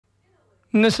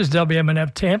And this is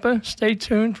WMNF Tampa. Stay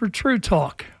tuned for True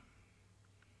Talk.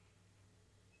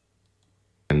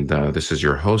 And this is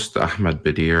your host, Ahmed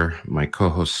Bedier. My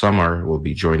co-host, Samar, will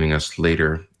be joining us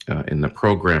later in the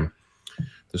program.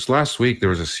 This last week, there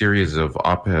was a series of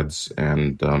op-eds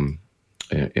and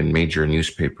in major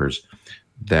newspapers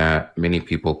that many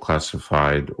people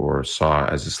classified or saw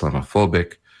as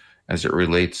Islamophobic as it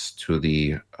relates to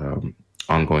the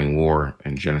ongoing war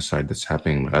and genocide that's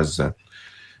happening in Gaza.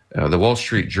 The Wall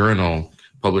Street Journal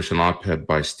published an op-ed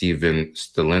by Stephen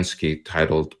Stalinsky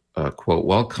titled, quote,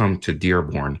 "Welcome to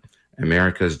Dearborn,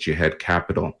 America's Jihad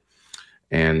Capital."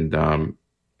 And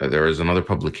there is another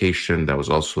publication that was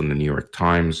also in the New York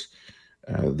Times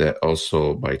that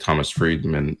also by Thomas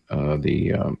Friedman,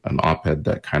 an op-ed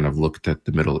that kind of looked at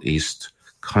the Middle East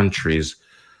countries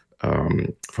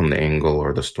from the angle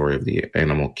or the story of the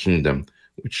animal kingdom,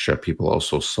 which people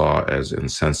also saw as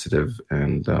insensitive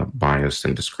and biased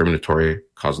and discriminatory,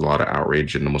 caused a lot of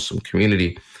outrage in the Muslim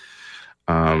community.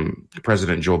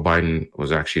 President Joe Biden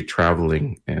was actually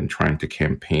traveling and trying to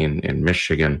campaign in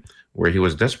Michigan, where he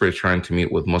was desperately trying to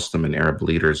meet with Muslim and Arab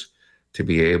leaders to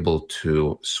be able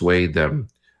to sway them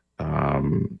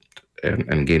and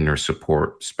gain their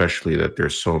support, especially that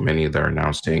there's so many that are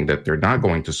now saying that they're not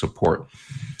going to support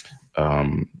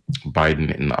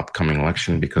Biden in the upcoming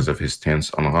election because of his stance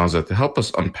on Gaza. To help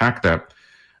us unpack that,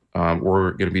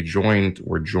 we're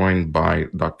joined by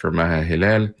Dr. Mahal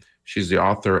Hilal. She's the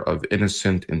author of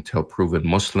Innocent Until Proven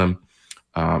Muslim,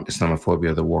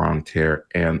 Islamophobia, the War on Terror,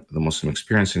 and the Muslim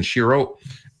Experience. And she wrote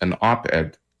an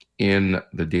op-ed in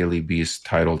the Daily Beast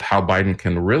titled How Biden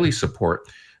Can Really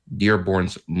Support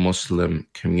Dearborn's Muslim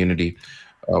Community.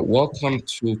 Welcome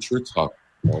to True Talk,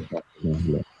 Dr.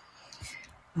 Mahal.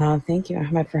 Thank you,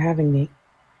 Ahmed, for having me.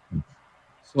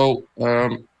 So,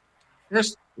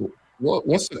 first,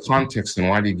 what's the context and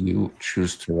why did you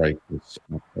choose to write this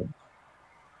op-ed?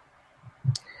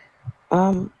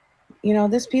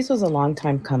 This piece was a long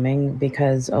time coming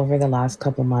because over the last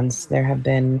couple months, there have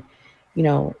been,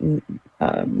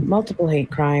 multiple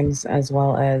hate crimes as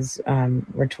well as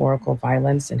rhetorical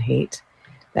violence and hate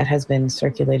that has been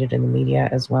circulated in the media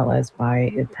as well as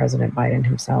by President Biden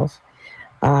himself.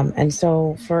 And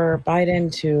so for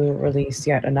Biden to release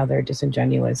yet another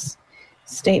disingenuous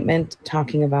statement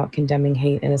talking about condemning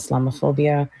hate and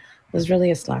Islamophobia was really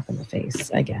a slap in the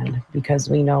face again, because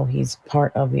we know he's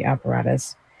part of the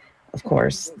apparatus, of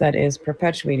course, that is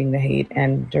perpetuating the hate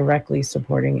and directly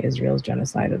supporting Israel's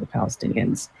genocide of the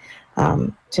Palestinians.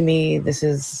 To me, this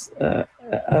is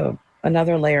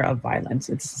another layer of violence.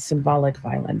 It's symbolic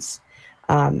violence.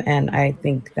 And I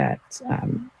think that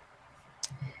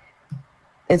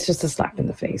it's just a slap in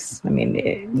the face. I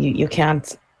mean, you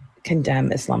can't condemn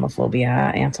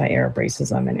Islamophobia, anti-Arab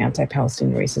racism, and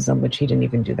anti-Palestinian racism, which he didn't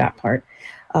even do that part,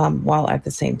 while at the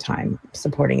same time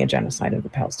supporting a genocide of the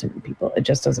Palestinian people. It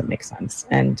just doesn't make sense.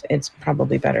 And it's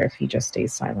probably better if he just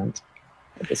stays silent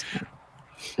at this point.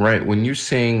 Right. When you're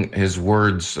saying his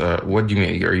words, what do you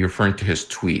mean? Are you referring to his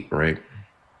tweet, right?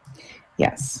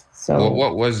 Yes. So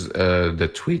what was the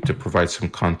tweet, to provide some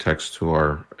context to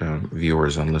our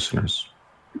viewers and listeners?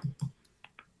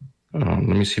 Let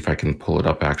me see if I can pull it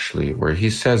up, actually, where he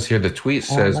says here, the tweet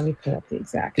says, let me pull up the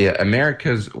exact. Yeah,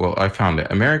 I found it.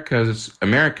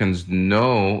 Americans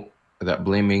know that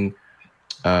blaming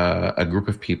a group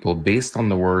of people based on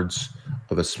the words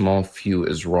of a small few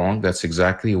is wrong. That's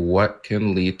exactly what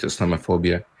can lead to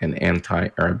Islamophobia and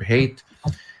anti-Arab hate.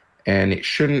 And it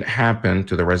shouldn't happen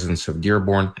to the residents of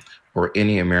Dearborn or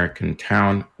any American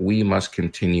town. We must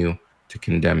continue to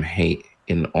condemn hate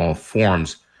in all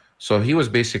forms. So he was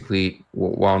basically,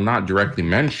 while not directly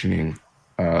mentioning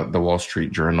the Wall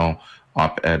Street Journal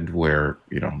op-ed where,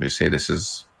 they say this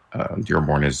is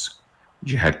Dearborn is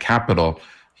Jihad Capital,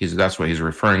 that's what he's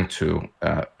referring to,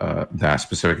 that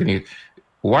specific. And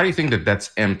why do you think that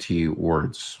that's empty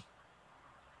words?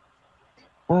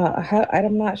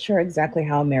 I'm not sure exactly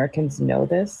how Americans know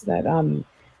this, that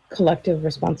collective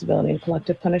responsibility and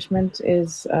collective punishment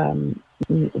is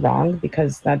wrong,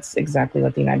 because that's exactly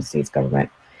what the United States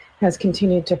government has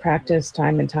continued to practice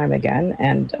time and time again.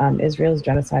 And Israel's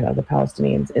genocide of the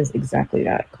Palestinians is exactly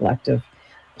that, collective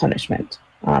punishment,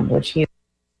 which he is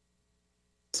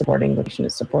supporting,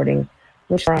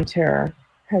 which War on Terror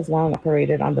has long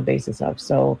operated on the basis of.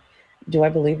 So do I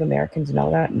believe Americans know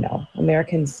that? No.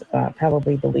 Americans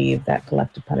probably believe that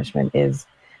collective punishment is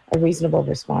a reasonable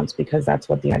response, because that's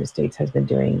what the United States has been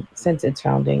doing since its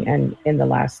founding and in the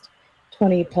last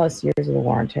 20 plus years of the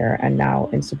War on Terror, and now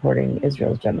in supporting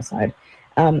Israel's genocide.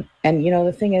 And,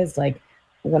 the thing is,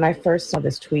 when I first saw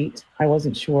this tweet, I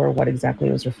wasn't sure what exactly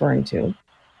it was referring to.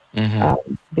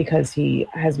 because he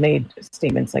has made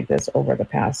statements like this over the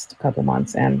past couple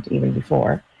months and even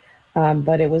before.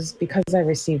 But it was because I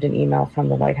received an email from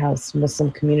the White House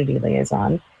Muslim community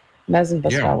liaison, Mazen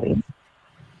Basrawi,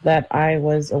 that I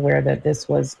was aware that this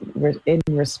was in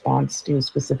response to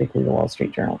specifically the Wall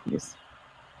Street Journal piece.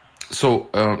 So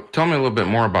tell me a little bit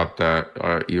more about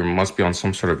that. You must be on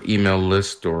some sort of email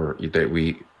list, or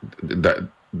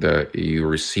that you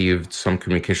received some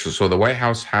communication. So the White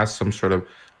House has some sort of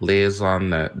liaison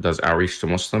that does outreach to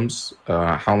Muslims.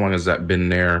 How long has that been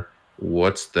there?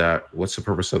 What's the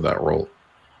purpose of that role?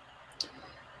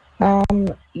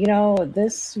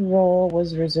 This role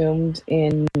was resumed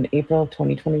in April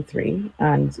 2023,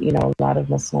 and a lot of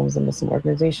Muslims and Muslim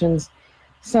organizations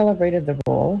celebrated the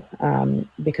role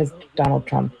because Donald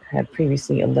Trump had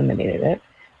previously eliminated it.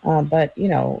 But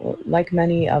like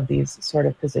many of these sort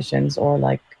of positions, or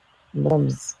like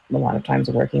Muslims a lot of times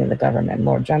working in the government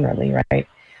more generally, right?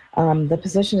 The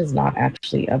position is not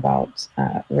actually about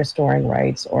restoring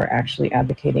rights or actually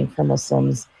advocating for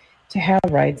Muslims to have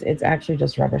rights. It's actually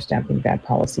just rubber stamping bad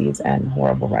policies and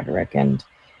horrible rhetoric. And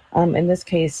in this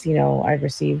case, I've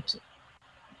received,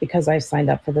 because I signed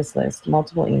up for this list,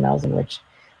 multiple emails in which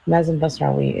Mazen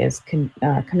Basrawi is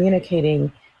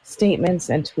communicating statements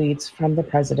and tweets from the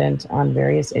president on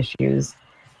various issues,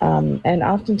 and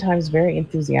oftentimes very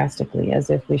enthusiastically, as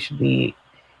if we should be,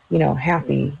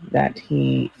 happy that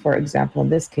he, for example, in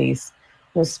this case,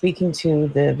 was speaking to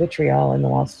the vitriol in the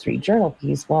Wall Street Journal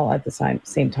piece while at the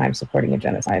same time supporting a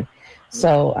genocide.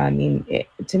 So,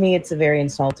 to me, it's a very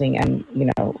insulting and,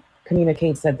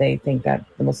 communicates that they think that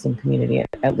the Muslim community,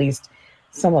 at least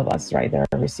some of us, right, that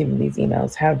are receiving these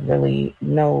emails, have really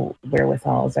no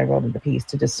wherewithal, as I wrote in the piece,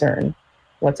 to discern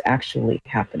what's actually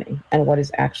happening and what is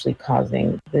actually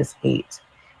causing this hate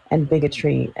and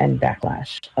bigotry and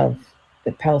backlash of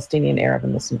the Palestinian, Arab,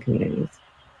 and Muslim communities.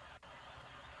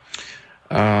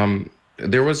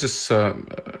 There was this, the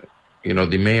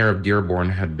mayor of Dearborn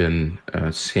had been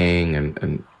saying,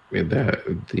 and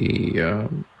the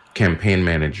campaign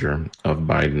manager of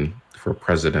Biden for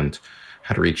president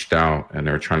had reached out, and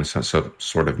they were trying to set some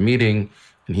sort of meeting,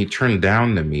 and he turned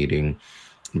down the meeting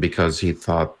because he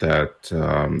thought that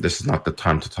this is not the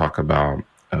time to talk about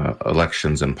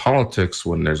elections and politics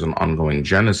when there's an ongoing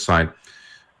genocide.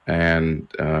 And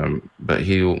but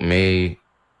he may,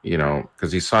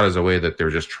 because he saw it as a way that they're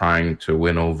just trying to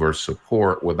win over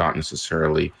support without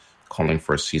necessarily calling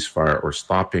for a ceasefire or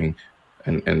stopping,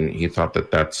 and he thought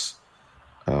that that's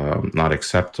not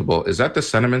acceptable. Is that the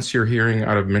sentiments you're hearing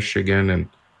out of Michigan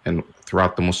and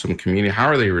throughout the Muslim community? How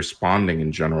are they responding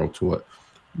in general to what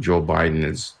Joe Biden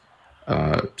is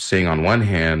saying on one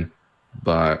hand,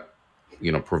 but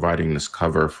providing this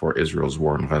cover for Israel's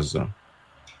war in Gaza?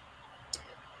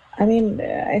 I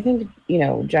think,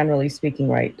 generally speaking,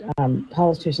 right,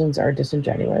 politicians are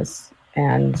disingenuous,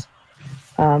 and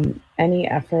any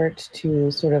effort to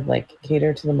sort of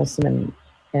cater to the Muslim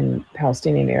and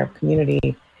Palestinian Arab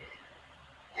community,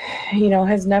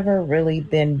 has never really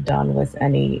been done with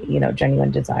any,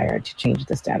 genuine desire to change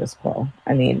the status quo.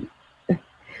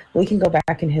 We can go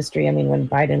back in history. When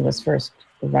Biden was first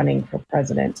running for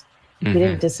president, he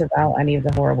didn't disavow any of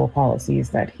the horrible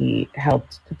policies that he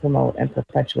helped to promote and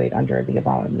perpetuate under the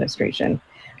Obama administration.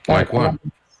 Like what?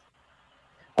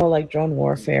 Like drone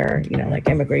warfare, like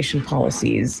immigration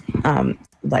policies,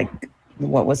 like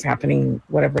what was happening,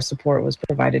 whatever support was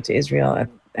provided to Israel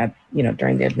at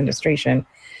during the administration.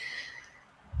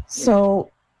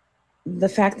 So the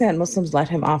fact that Muslims let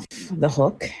him off the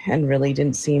hook and really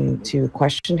didn't seem to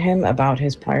question him about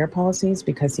his prior policies,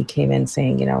 because he came in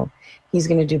saying, he's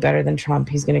going to do better than Trump,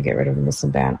 he's going to get rid of the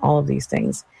Muslim ban, all of these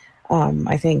things,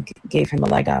 I think gave him a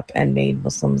leg up and made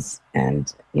Muslims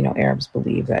and, Arabs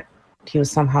believe that he was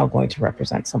somehow going to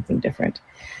represent something different.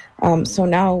 So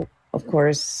now, of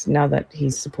course, now that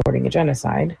he's supporting a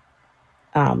genocide,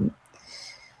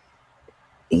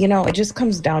 it just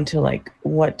comes down to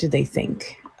what do they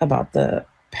think about the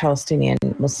Palestinian,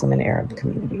 Muslim, and Arab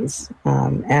communities?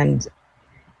 And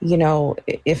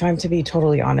if I'm to be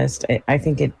totally honest, I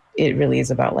think it really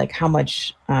is about how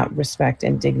much respect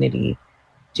and dignity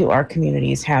do our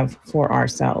communities have for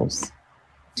ourselves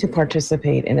to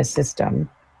participate in a system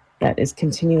that is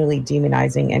continually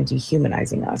demonizing and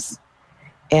dehumanizing us,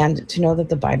 and to know that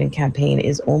the Biden campaign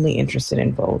is only interested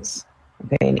in votes.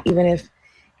 Okay, and even if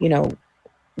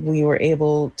we were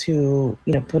able to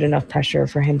put enough pressure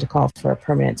for him to call for a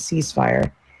permanent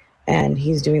ceasefire, and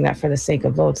he's doing that for the sake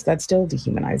of votes, that's still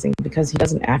dehumanizing, because he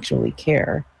doesn't actually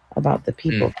care about the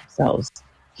people themselves.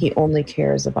 He only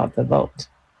cares about the vote.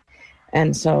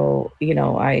 And so,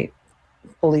 I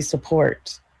fully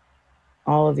support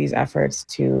all of these efforts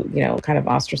to, kind of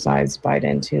ostracize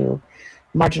Biden, to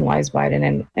marginalize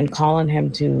Biden, and call on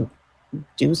him to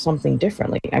do something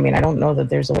differently. I mean, I don't know that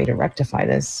there's a way to rectify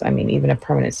this. I mean, even a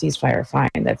permanent ceasefire, fine,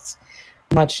 that's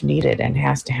much needed and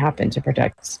has to happen to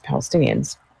protect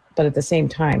Palestinians. But at the same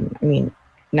time, I mean,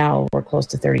 now we're close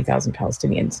to 30,000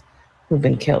 Palestinians who've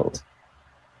been killed.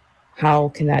 How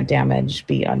can that damage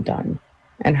be undone?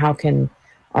 And how can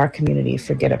our community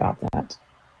forget about that?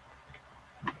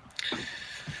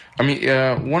 I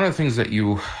mean, one of the things that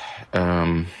you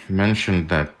mentioned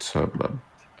that,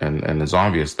 and is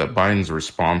obvious, that Biden's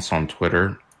response on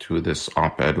Twitter to this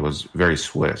op-ed was very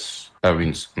swift.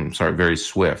 Very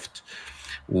swift.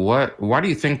 Why do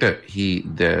you think that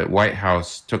the White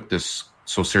House took this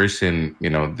so seriously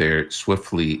and, they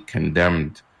swiftly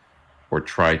condemned or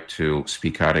tried to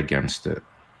speak out against it?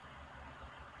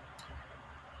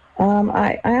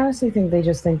 I honestly think they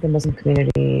just think the Muslim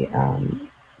community,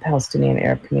 Palestinian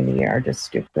Arab community, are just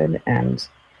stupid, and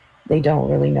they don't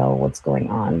really know what's going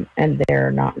on, and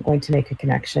they're not going to make a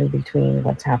connection between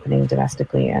what's happening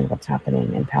domestically and what's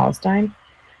happening in Palestine.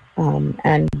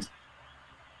 And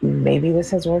maybe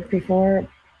this has worked before,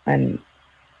 and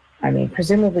I mean,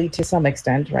 presumably to some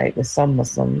extent, right, with some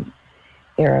Muslim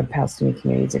Arab Palestinian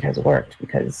communities, it has worked,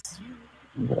 because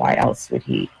why else would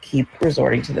he keep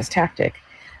resorting to this tactic?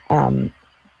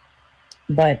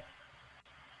 But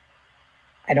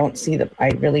I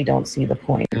really don't see the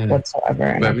point whatsoever.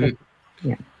 And I think,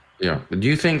 yeah. Do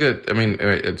you think that, I mean,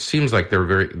 it seems like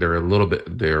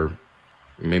they're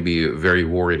maybe very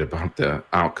worried about the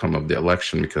outcome of the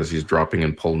election because he's dropping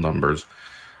in poll numbers.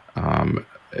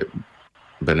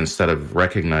 But instead of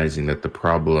recognizing that the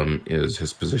problem is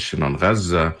his position on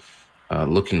Gaza,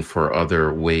 looking for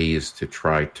other ways to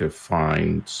try to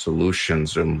find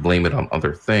solutions and blame it on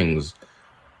other things,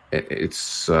 it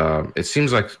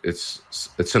seems like it's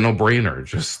a no-brainer.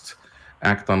 Just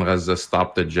act on Gaza,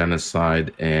 stop the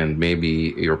genocide, and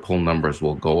maybe your poll numbers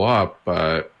will go up.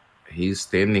 But he's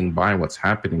standing by what's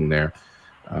happening there,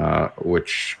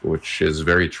 which is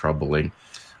very troubling.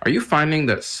 Are you finding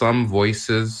that some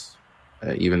voices,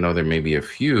 even though there may be a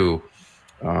few,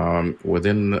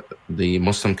 within the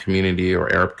Muslim community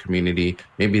or Arab community,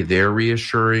 maybe they're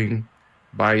reassuring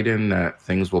Biden that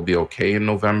things will be okay in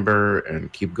November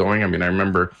and keep going? I mean, I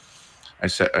don't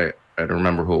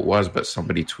remember who it was, but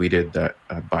somebody tweeted that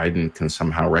Biden can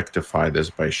somehow rectify this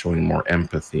by showing more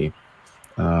empathy.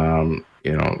 There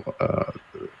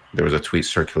was a tweet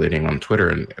circulating on Twitter,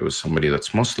 and it was somebody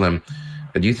that's Muslim.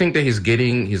 Do you think that he's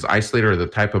isolated, or the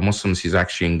type of Muslims he's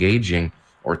actually engaging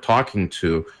or talking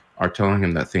to are telling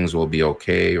him that things will be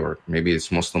okay? Or maybe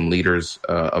it's Muslim leaders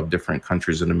of different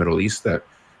countries in the Middle East that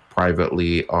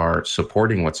privately are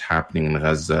supporting what's happening in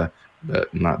Gaza,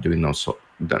 but not doing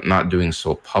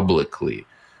so publicly.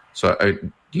 So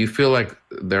do you feel like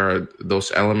there are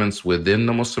those elements within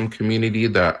the Muslim community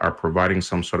that are providing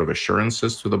some sort of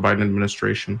assurances to the Biden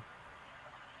administration?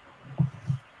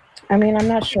 I mean, I'm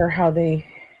not sure how they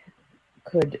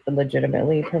could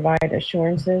legitimately provide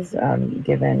assurances,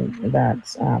 given that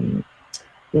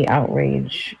the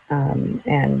outrage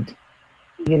and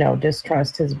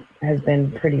distrust has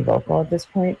been pretty vocal at this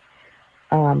point.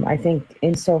 I think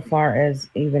insofar as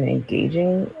even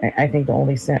engaging, I think the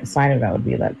only sign of that would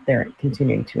be that they're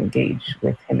continuing to engage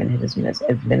with him and his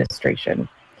administration.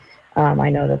 I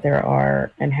know that there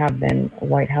are and have been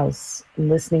White House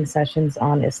listening sessions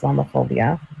on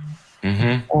Islamophobia.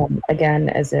 Mm-hmm. Again,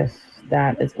 as if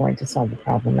that is going to solve the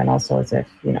problem, and also as if,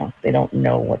 they don't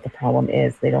know what the problem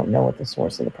is. They don't know what the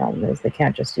source of the problem is. They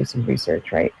can't just do some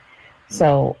research, right?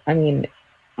 So, I mean,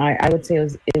 I would say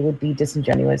it would be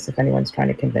disingenuous if anyone's trying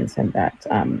to convince him that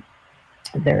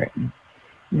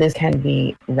this can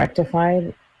be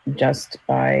rectified just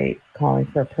by calling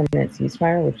for a permanent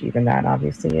ceasefire, which even that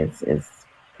obviously is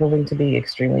proving to be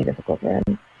extremely difficult for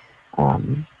him.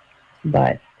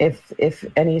 But if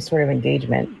any sort of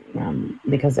engagement,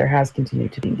 because there has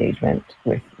continued to be engagement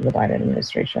with the Biden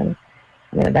administration,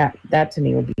 I mean, that to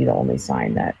me would be the only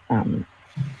sign that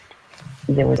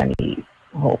there was any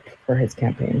hope for his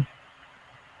campaign.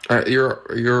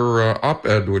 Your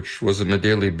op-ed, which was in the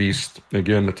Daily Beast,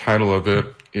 again, the title of it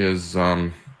is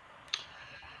How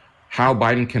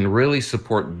Biden Can Really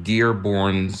Support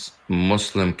Dearborn's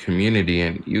Muslim Community.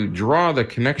 And you draw the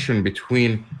connection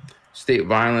between state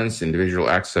violence, individual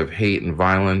acts of hate and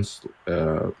violence,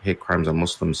 hate crimes on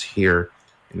Muslims here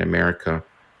in America.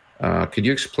 Could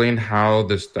you explain how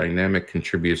this dynamic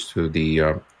contributes to the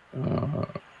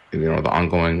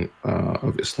ongoing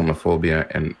of Islamophobia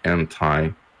and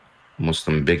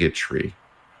anti-Muslim bigotry?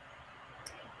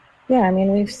 Yeah, I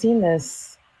mean, we've seen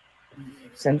this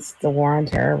since the War on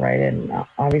Terror, right, and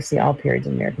obviously all periods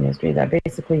in American history, that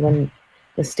basically when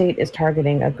the state is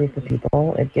targeting a group of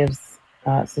people, it gives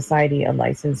society a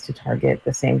license to target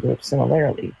the same group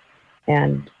similarly.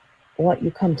 And what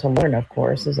you come to learn, of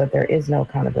course, is that there is no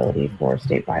accountability for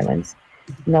state violence.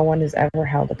 No one is ever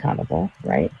held accountable,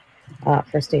 right,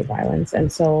 for state violence.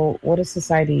 And so what does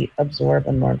society absorb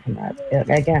and learn from that?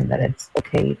 Again, that it's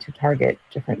okay to target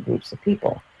different groups of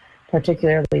people,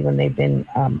 particularly when they've been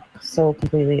so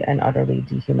completely and utterly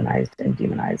dehumanized and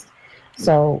demonized.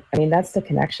 So, I mean, that's the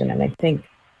connection. And I think,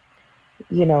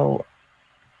 you know,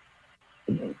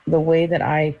 the way that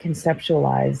I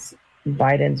conceptualize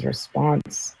Biden's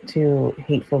response to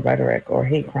hateful rhetoric or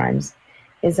hate crimes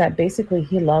is that basically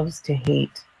he loves to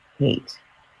hate hate.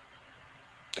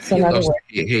 So he loves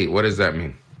to hate. What does that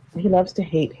mean? He loves to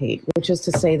hate hate, which is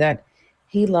to say that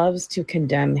he loves to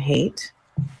condemn hate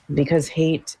because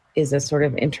hate is a sort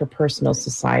of interpersonal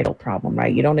societal problem,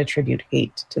 right? You don't attribute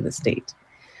hate to the state.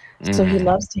 So he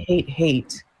loves to hate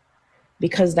hate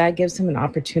because that gives him an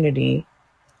opportunity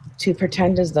to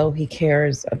pretend as though he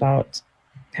cares about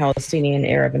Palestinian,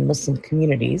 Arab, and Muslim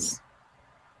communities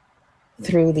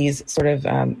through these sort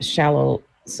of shallow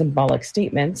symbolic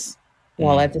statements,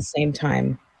 while at the same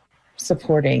time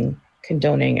supporting,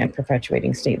 condoning, and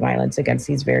perpetuating state violence against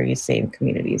these very same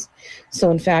communities. So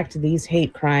in fact, these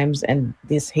hate crimes and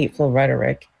this hateful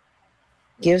rhetoric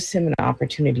gives him an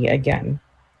opportunity again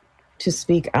to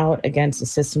speak out against the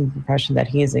system of oppression that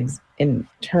he is in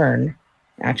turn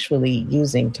actually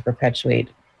using to perpetuate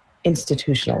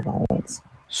institutional violence.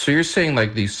 So you're saying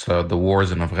like these, the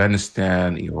wars in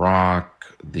Afghanistan,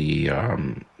 Iraq, the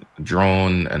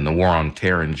drone and the war on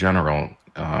terror in general,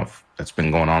 that's been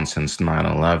going on since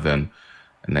 9/11,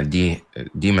 and the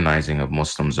demonizing of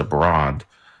Muslims abroad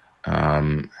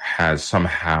has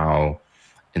somehow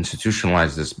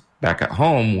institutionalized this back at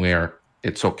home where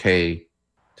it's okay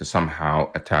to somehow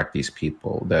attack these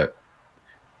people, that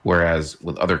whereas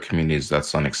with other communities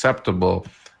that's unacceptable.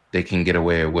 They can get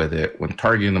away with it when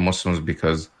targeting the Muslims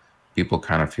because people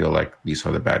kind of feel like these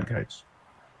are the bad guys.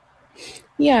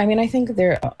 Yeah, I mean, I think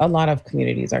a lot of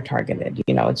communities are targeted.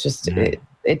 You know, it's just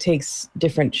it takes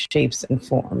different shapes and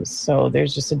forms. So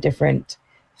there's just a different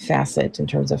facet in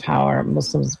terms of how are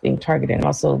Muslims being targeted. And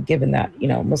also given that, you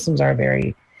know, Muslims are a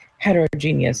very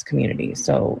heterogeneous community.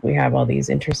 So we have all these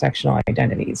intersectional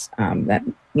identities that,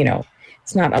 you know,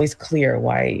 it's not always clear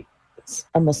why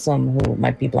a Muslim who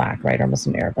might be Black, right, or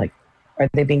Muslim Arab, like, are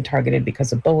they being targeted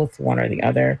because of both, one or the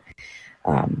other?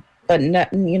 But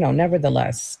you know,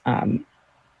 nevertheless,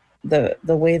 the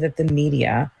way that the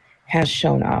media has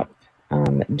shown up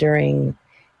during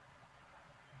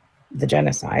the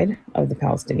genocide of the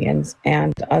Palestinians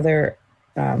and other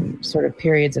sort of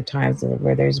periods of times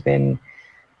where there's been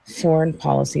foreign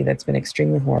policy that's been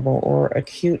extremely horrible or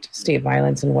acute state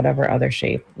violence in whatever other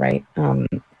shape, right?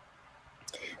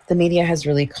 The media has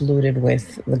really colluded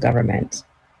with the government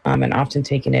and often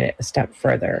taken it a step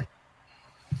further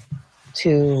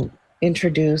to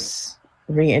reintroduce,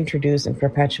 and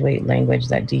perpetuate language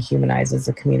that dehumanizes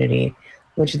the community,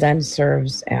 which then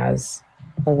serves as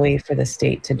a way for the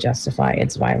state to justify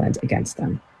its violence against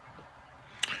them.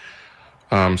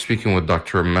 Speaking with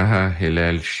Dr. Mahal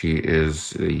Hilal, she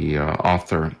is the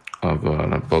author of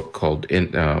a book called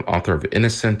Author of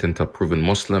Innocent Until Proven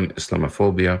Muslim,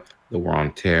 Islamophobia, the War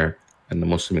on Terror, and the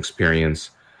Muslim Experience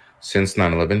since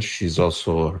 9/11. She's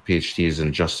also, her PhD is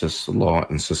in Justice, Law,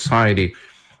 and Society.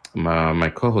 My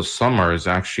co-host Samar is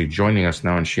actually joining us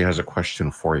now, and she has a question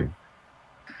for you.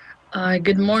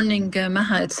 Good morning,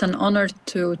 Maha. It's an honor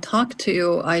to talk to you.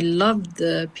 I loved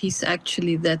the piece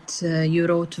actually that you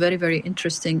wrote, very, very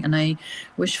interesting. And I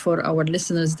wish for our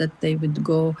listeners that they would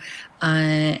go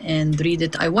and read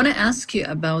it. I want to ask you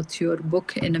about your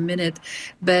book in a minute,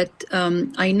 but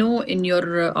I know in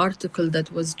your article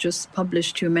that was just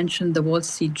published, you mentioned the Wall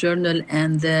Street Journal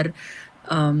and their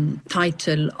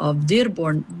title of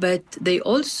Dearborn, but they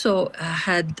also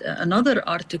had another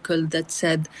article that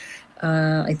said,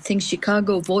 I think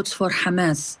Chicago votes for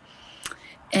Hamas.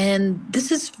 And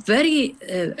this is very,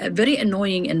 very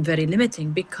annoying and very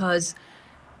limiting, because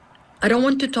I don't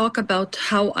want to talk about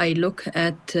how I look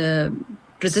at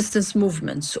resistance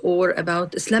movements or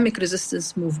about Islamic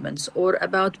resistance movements or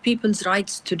about people's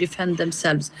rights to defend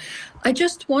themselves. I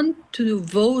just want to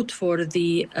vote for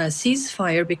the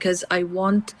ceasefire because I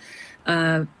want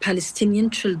Palestinian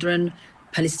children,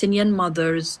 Palestinian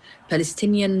mothers,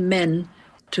 Palestinian men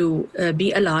to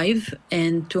be alive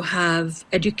and to have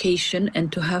education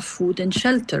and to have food and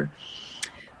shelter.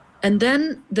 And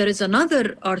then there is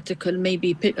another article,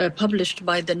 maybe published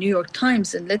by the New York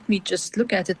Times, and let me just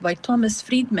look at it, by Thomas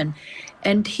Friedman.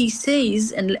 And he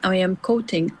says, and I am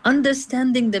quoting,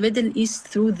 "Understanding the Middle East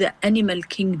through the animal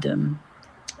kingdom."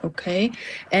 Okay.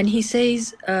 And he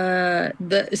says,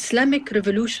 the Islamic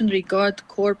Revolutionary Guard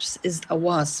Corps is a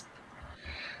wasp.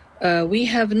 We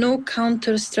have no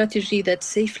counter strategy that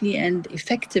safely and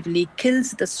effectively kills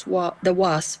the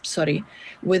wasp,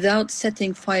 without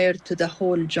setting fire to the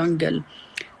whole jungle.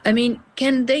 I mean,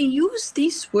 can they use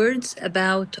these words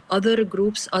about other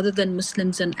groups other than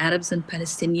Muslims and Arabs and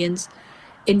Palestinians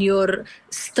in your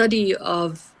study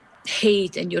of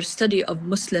hate and your study of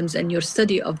Muslims and your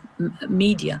study of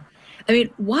media? I mean,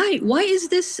 why is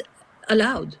this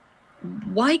allowed?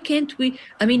 Why can't we?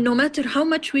 I mean, no matter how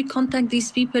much we contact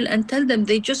these people and tell them,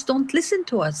 they just don't listen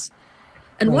to us.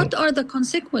 And Right. what are the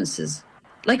consequences?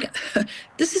 Like,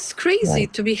 this is crazy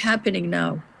to be happening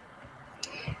now.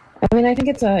 I mean, I think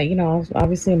it's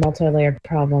obviously a multi-layered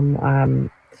problem.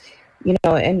 And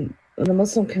the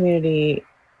Muslim community,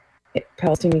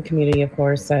 Palestinian community, of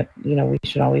course, that, we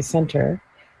should always center.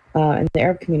 And the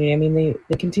Arab community, I mean,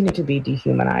 they continue to be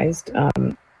dehumanized.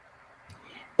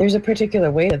 There's a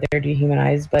particular way that they're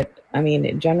dehumanized, but I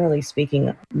mean, generally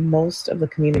speaking, most of the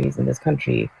communities in this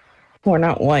country who are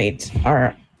not white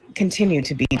continue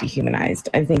to be dehumanized.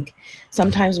 I think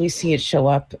sometimes we see it show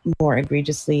up more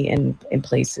egregiously in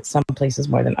some places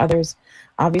more than others.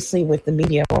 Obviously, with the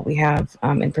media, what we have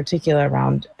in particular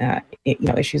around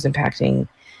issues impacting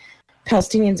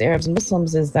Palestinians, Arabs, and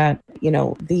Muslims is that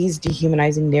these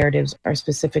dehumanizing narratives are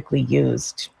specifically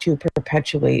used to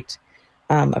perpetuate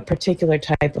a particular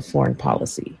type of foreign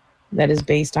policy that is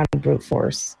based on brute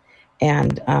force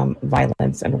and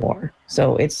violence and war.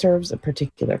 So it serves a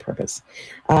particular purpose.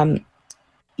 I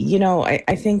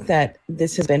think that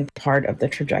this has been part of the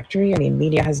trajectory. I mean,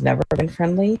 media has never been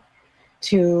friendly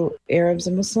to Arabs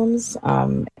and Muslims.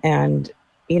 And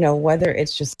whether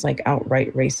it's just like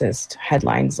outright racist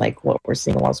headlines like what we're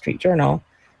seeing in the Wall Street Journal,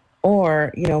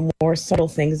 or, more subtle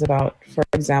things about, for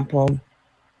example,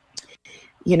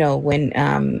 when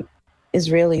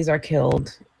Israelis are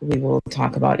killed, we will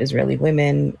talk about Israeli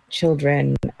women,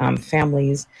 children,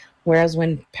 families, whereas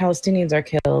when Palestinians are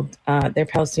killed, they're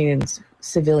Palestinians,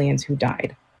 civilians who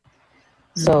died.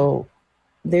 Mm-hmm. So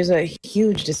there's a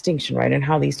huge distinction, right, in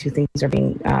how these two things are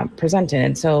being presented.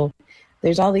 And so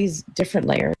there's all these different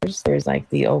layers. There's like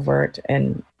the overt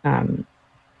and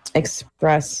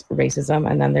express racism,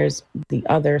 and then there's the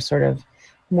other sort of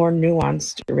more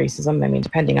nuanced racism, I mean,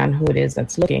 depending on who it is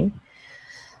that's looking.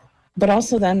 But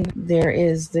also then there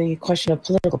is the question of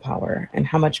political power and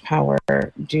how much power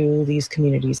do these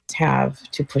communities have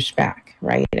to push back,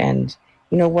 right? And,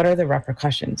 what are the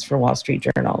repercussions for Wall Street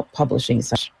Journal publishing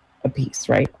such a piece,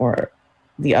 right? Or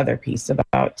the other piece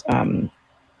about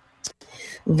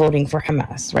voting for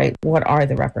Hamas, right? What are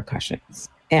the repercussions?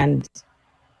 And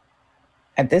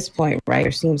at this point, right,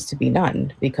 there seems to be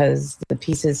none because the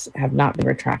pieces have not been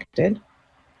retracted.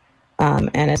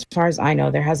 And as far as I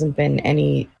know, there hasn't been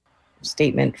any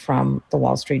statement from the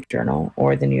Wall Street Journal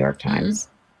or the New York Times,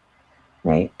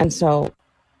 right? And so,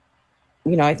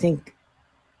 I think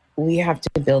we have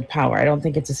to build power. I don't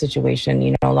think it's a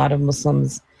situation, a lot of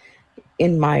Muslims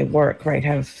in my work, right,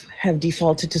 have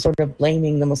defaulted to sort of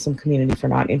blaming the Muslim community for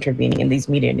not intervening in these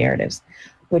media narratives,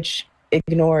 which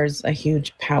ignores a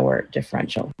huge power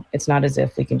differential. It's not as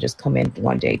if we can just come in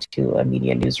one day to a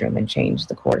media newsroom and change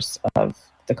the course of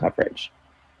the coverage.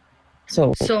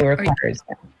 So it requires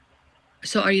that.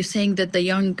 So are you saying that the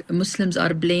young Muslims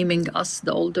are blaming us,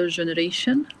 the older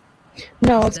generation?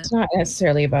 No, it's not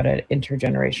necessarily about an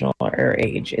intergenerational or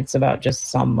age. It's about just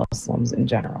some Muslims in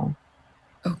general.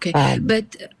 Okay,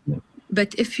 but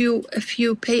if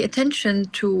you pay attention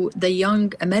to the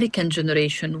young American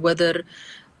generation, whether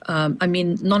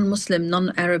non-Muslim,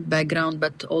 non-Arab background,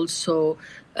 but also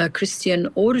Christian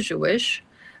or Jewish,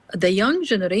 the young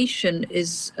generation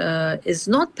is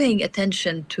not paying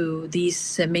attention to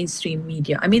these mainstream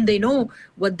media. I mean, they know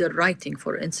what they're writing,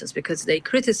 for instance, because they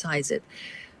criticize it.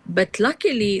 But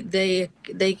luckily,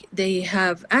 they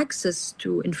have access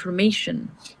to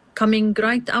information coming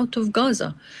right out of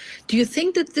Gaza. Do you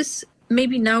think that this,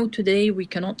 maybe now today we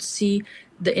cannot see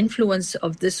the influence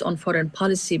of this on foreign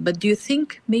policy, but do you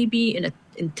think maybe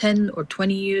in 10 or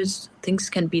 20 years things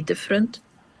can be different?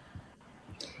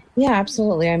 Yeah,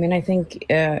 absolutely. I mean, I think,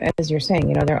 as you're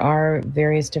saying, there are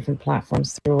various different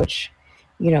platforms through which,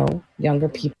 younger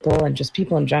people and just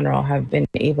people in general have been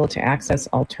able to access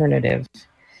alternative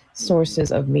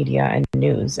sources of media and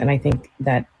news. And I think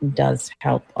that does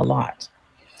help a lot.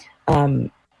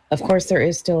 of course, there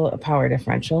is still a power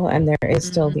differential, and there is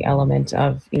still the element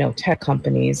of, tech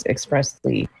companies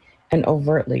expressly and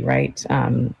overtly, right,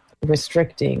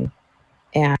 restricting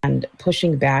and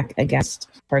pushing back against,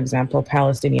 for example,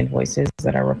 Palestinian voices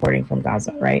that are reporting from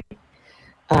Gaza, right?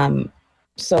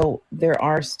 So there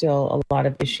are still a lot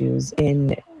of issues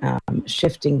in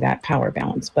shifting that power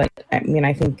balance. But I mean,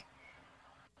 I think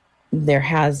there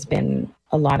has been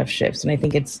a lot of shifts. And I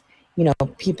think it's,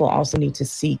 people also need to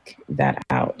seek that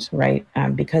out, right?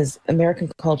 Because American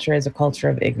culture is a culture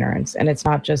of ignorance. And it's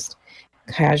not just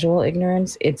casual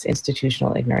ignorance, it's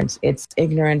institutional ignorance. It's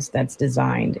ignorance that's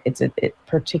designed. It's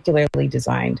particularly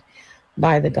designed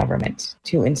by the government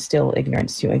to instill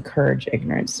ignorance, to encourage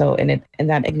ignorance. So, and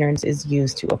that ignorance is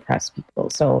used to oppress people.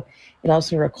 So it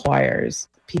also requires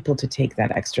people to take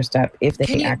that extra step if they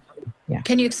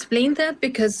Can you explain that?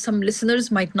 Because some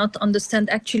listeners might not understand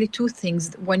actually two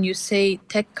things. When you say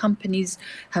tech companies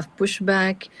have pushed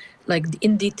back, like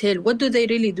in detail, what do they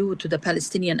really do to the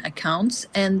Palestinian accounts?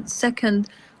 And second,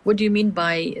 what do you mean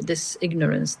by this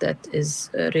ignorance that is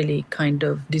really kind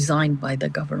of designed by the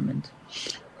government?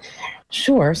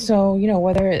 Sure. So,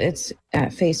 whether it's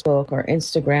at Facebook or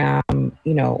Instagram,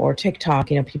 or TikTok,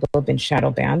 people have been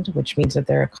shadow banned, which means that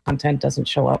their content doesn't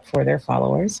show up for their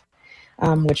followers,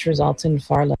 which results in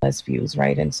far less views,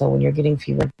 right? And so when you're getting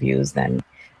fewer views, then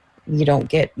you don't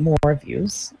get more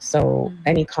views. So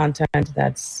any content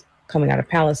that's coming out of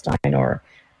Palestine or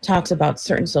talks about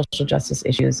certain social justice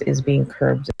issues is being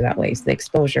curbed that way. So the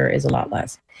exposure is a lot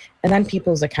less. And then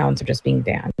people's accounts are just being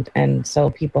banned. And so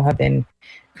people have been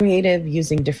creative,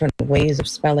 using different ways of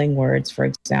spelling words, for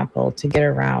example, to get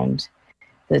around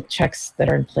the checks that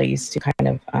are in place to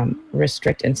kind of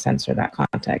restrict and censor that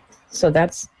content. So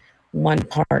that's one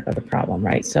part of the problem,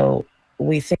 right? So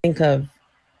we think of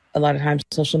a lot of times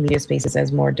social media spaces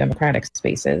as more democratic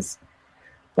spaces.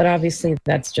 But obviously,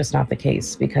 that's just not the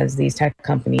case, because these tech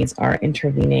companies are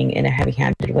intervening in a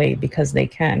heavy-handed way because they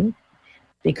can,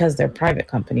 because they're private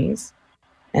companies.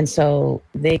 And so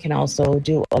they can also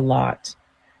do a lot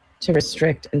to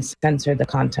restrict and censor the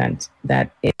content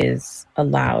that is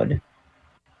allowed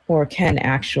or can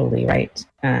actually, right,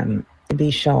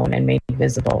 be shown and made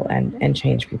visible and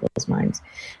change people's minds.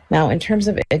 Now, in terms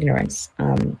of ignorance,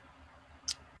 I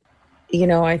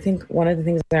think one of the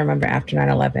things that I remember after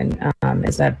 9/11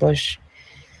 is that Bush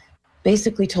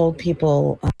basically told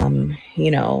people,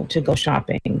 to go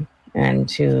shopping and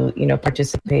to,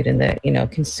 participate in the,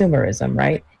 consumerism,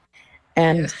 right?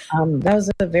 And that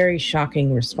was a very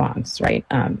shocking response, right?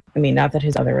 Not that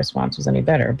his other response was any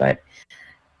better, but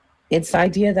it's the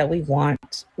idea that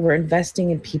we're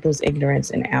investing in people's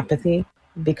ignorance and apathy,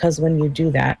 because when you do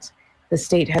that, the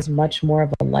state has much more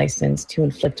of a license to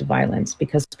inflict violence,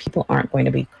 because people aren't going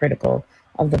to be critical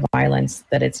of the violence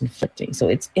that it's inflicting. So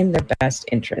it's in their best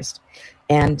interest.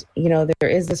 And, there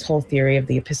is this whole theory of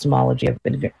the epistemology of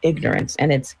ignorance,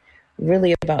 and it's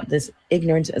really about this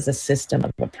ignorance as a system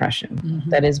of oppression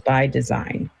that is by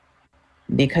design,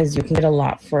 because you can get a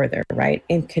lot further, right,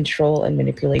 in control and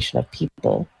manipulation of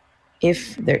people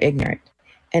if they're ignorant.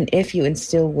 And if you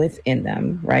instill within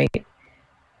them, right,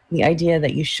 the idea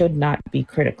that you should not be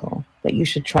critical, that you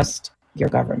should trust your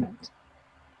government.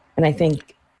 And I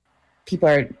think people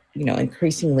are,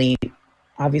 increasingly,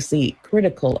 obviously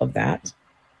critical of that.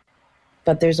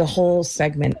 But there's a whole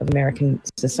segment of American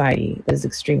society that is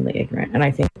extremely ignorant. And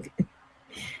I think,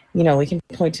 we can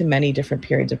point to many different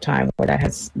periods of time where that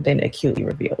has been acutely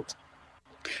revealed.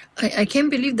 I can't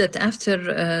believe that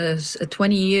after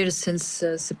 20 years since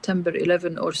September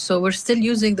 11 or so, we're still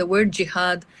using the word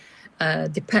jihad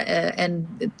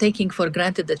and taking for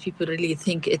granted that people really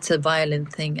think it's a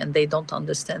violent thing and they don't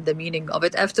understand the meaning of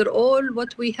it. After all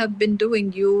what we have been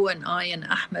doing, you and I and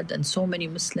Ahmed and so many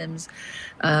Muslims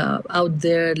out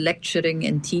there lecturing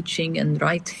and teaching and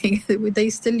writing, they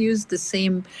still use the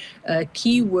same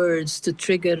keywords to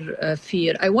trigger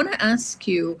fear. I want to ask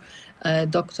you,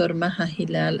 Dr. Mahal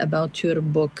Hilal, about your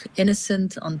book,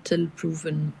 Innocent Until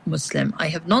Proven Muslim. I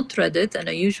have not read it, and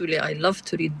I love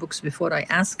to read books before I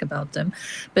ask about them.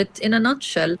 But in a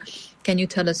nutshell, can you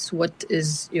tell us what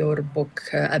is your book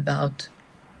about?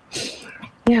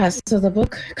 Yeah, so the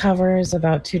book covers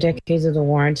about 2 decades of the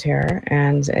war on terror,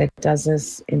 and it does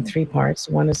this in 3 parts.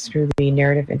 One is through the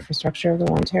narrative infrastructure of the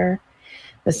war on terror.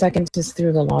 The second is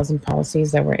through the laws and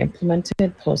policies that were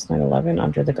implemented post 9/11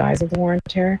 under the guise of the war on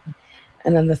terror.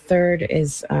 And then the third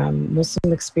is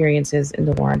Muslim experiences in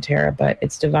the war on terror, but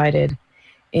it's divided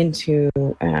into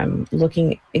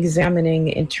examining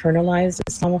internalized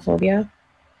Islamophobia,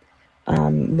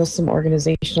 Muslim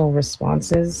organizational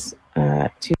responses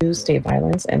to state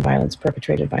violence and violence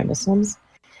perpetrated by Muslims,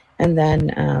 and then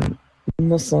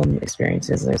Muslim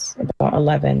experiences. There's about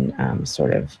 11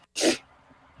 sort of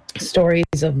stories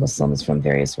of Muslims from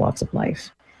various walks of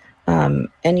life. And,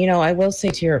 I will say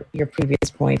to your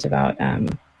previous point about,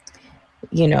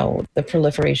 the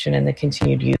proliferation and the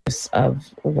continued use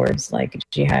of words like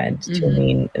jihad to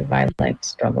mean violent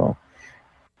struggle.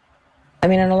 I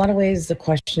mean, in a lot of ways, the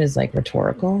question is like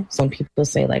rhetorical. So when people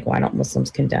say like, why don't Muslims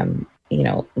condemn,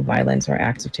 violence or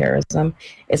acts of terrorism?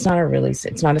 It's not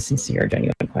a sincere,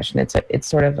 genuine question. It's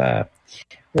sort of a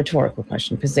rhetorical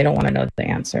question because they don't want to know the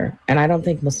answer. And I don't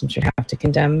think Muslims should have to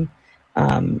condemn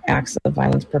acts of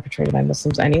violence perpetrated by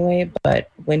Muslims anyway.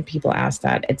 But when people ask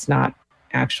that, it's not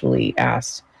actually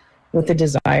asked with the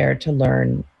desire to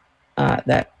learn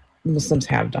that Muslims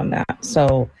have done that.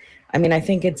 So, I mean, I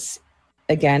think it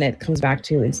comes back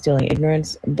to instilling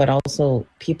ignorance, but also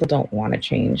people don't want to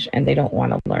change and they don't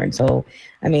want to learn. So,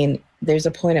 I mean, there's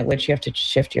a point at which you have to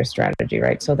shift your strategy,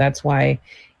 right? So that's why,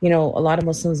 a lot of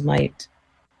Muslims might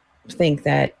think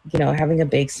that, having a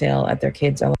bake sale at their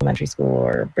kids' elementary school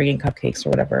or bringing cupcakes or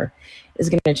whatever is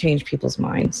going to change people's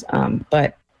minds.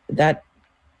 But that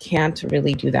can't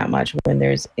really do that much when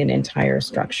there's an entire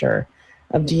structure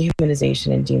of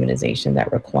dehumanization and demonization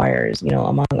that requires,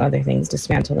 among other things,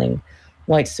 dismantling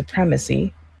white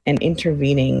supremacy and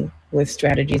intervening with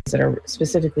strategies that are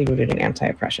specifically rooted in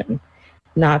anti-oppression.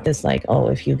 Not this like, oh,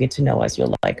 if you get to know us,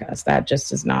 you'll like us. That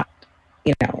just is not,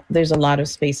 there's a lot of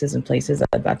spaces and places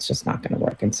that's just not going to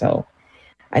work. And so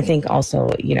I think also,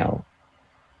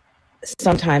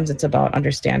 sometimes it's about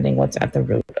understanding what's at the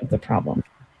root of the problem.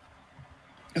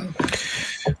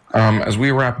 As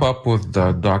we wrap up with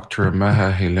Dr.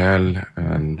 Mahal Hilal,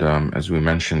 and as we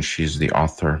mentioned, she's the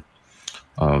author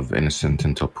of Innocent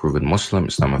Until Proven Muslim,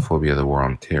 Islamophobia, the War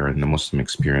on Terror, and the Muslim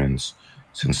Experience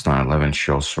since 9/11.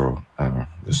 She also,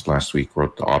 this last week,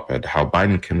 wrote the op-ed, How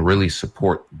Biden Can Really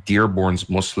Support Dearborn's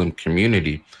Muslim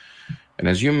Community. And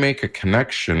as you make a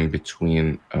connection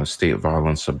between state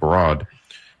violence abroad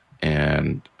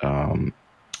and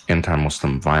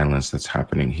anti-Muslim violence that's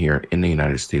happening here in the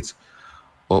United States,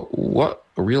 what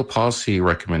real policy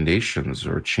recommendations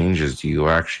or changes do you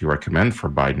actually recommend for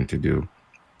Biden to do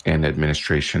and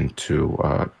administration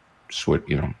to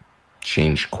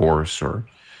change course or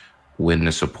win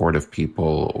the support of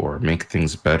people or make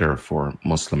things better for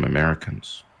Muslim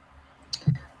Americans?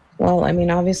 Well, I mean,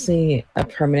 obviously a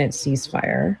permanent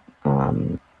ceasefire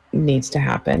needs to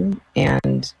happen.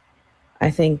 And I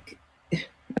think,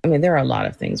 there are a lot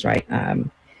of things, right?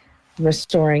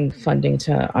 Restoring funding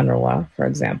to UNRWA, for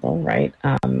example, right?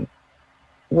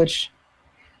 Which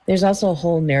there's also a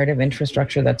whole narrative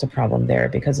infrastructure that's a problem there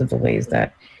because of the ways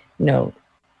that,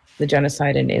 the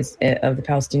genocide of the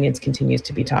Palestinians continues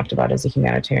to be talked about as a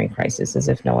humanitarian crisis, as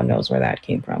if no one knows where that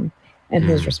came from and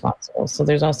who's responsible. So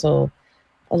there's also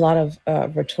a lot of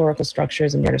rhetorical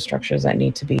structures and narrative structures that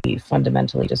need to be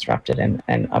fundamentally disrupted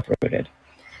and uprooted.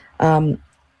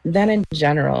 Then in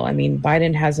general,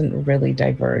 Biden hasn't really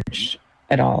diverged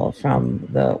at all from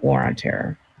the war on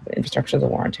terror, the infrastructure of the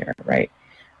war on terror, right?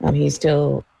 He's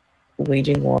still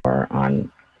waging war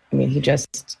on, he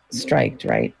just striked,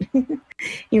 right?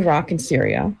 Iraq and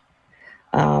Syria.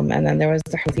 And then there was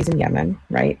the Houthis in Yemen,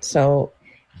 right? So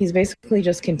he's basically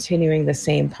just continuing the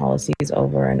same policies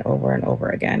over and over and over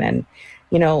again. And,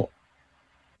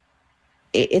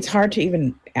 it's hard to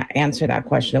even answer that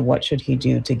question of what should he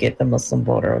do to get the Muslim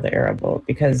vote or the Arab vote,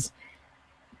 because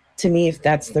to me, if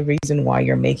that's the reason why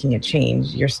you're making a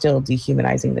change, you're still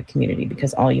dehumanizing the community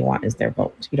because all you want is their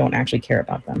vote. You don't actually care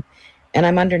about them. And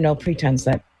I'm under no pretense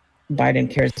that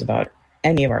Biden cares about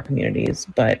any of our communities,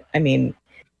 but a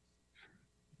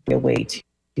way to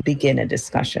begin a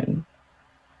discussion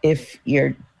if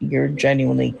you're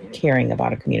genuinely caring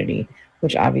about a community,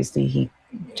 which obviously he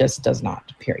just does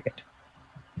not, period.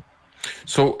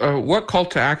 So what call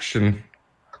to action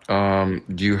do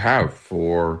you have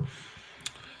for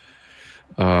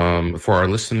our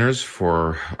listeners,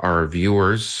 for our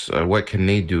viewers? What can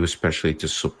they do, especially to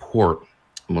support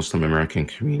Muslim American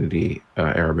community,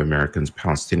 Arab Americans,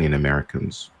 Palestinian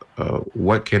Americans?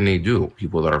 What can they do?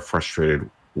 People that are frustrated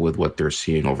with what they're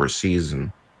seeing overseas,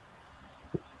 and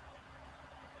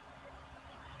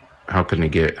how can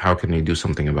they do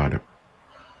something about it?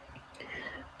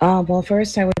 Well,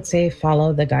 first, I would say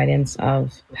follow the guidance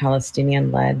of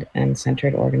Palestinian-led and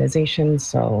centered organizations.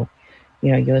 So,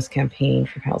 U.S. Campaign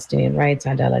for Palestinian Rights,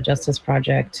 Adala Justice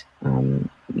Project.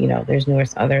 There's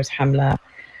numerous others, Hamla,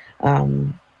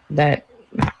 that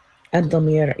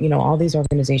Ad-Damir, all these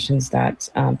organizations that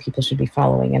people should be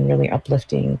following and really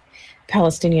uplifting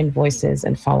Palestinian voices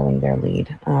and following their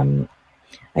lead.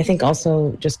 I think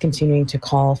also just continuing to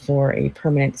call for a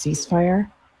permanent ceasefire.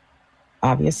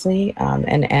 obviously,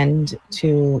 an end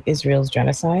to Israel's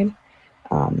genocide,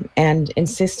 and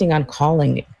insisting on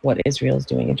calling what Israel is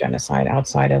doing a genocide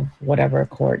outside of whatever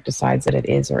court decides that it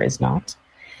is or is not.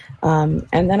 And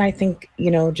then I think,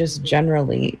 just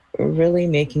generally really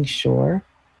making sure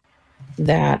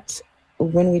that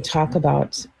when we talk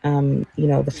about,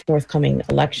 the forthcoming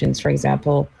elections, for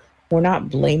example, we're not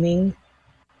blaming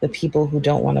the people who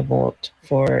don't want to vote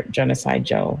for Genocide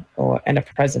Joe and a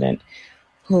president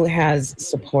who has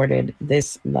supported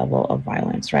this level of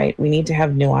violence, right? We need to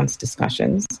have nuanced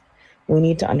discussions. We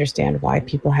need to understand why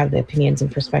people have the opinions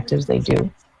and perspectives they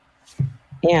do.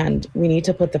 And we need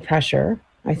to put the pressure.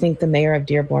 I think the mayor of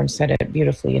Dearborn said it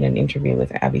beautifully in an interview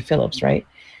with Abby Phillips, right?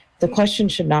 The question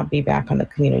should not be back on the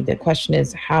community. The question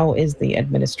is, how is the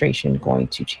administration going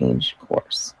to change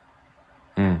course?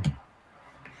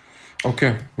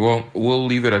 Okay, well, we'll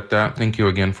leave it at that. Thank you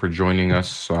again for joining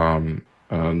us,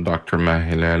 Dr. Mahal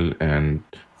Hilal, and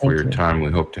for your time.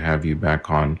 We hope to have you back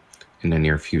on in the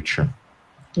near future.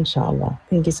 Inshallah.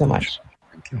 Thank you so much.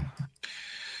 Thank you.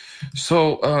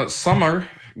 So, Samar,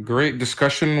 great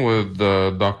discussion with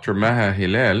Dr. Mahal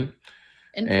Hilal,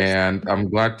 and I'm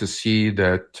glad to see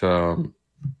that,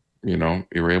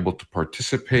 you were able to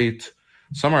participate.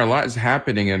 Samar, a lot is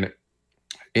happening, and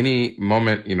any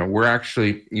moment, we're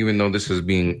actually, even though this is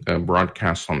being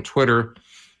broadcast on Twitter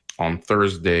on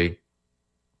Thursday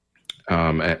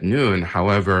at noon,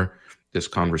 however, this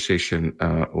conversation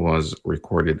was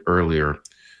recorded earlier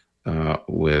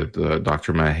with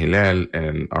Dr. Mahal Hilal,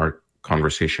 and our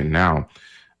conversation now,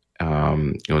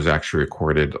 it was actually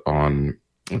recorded on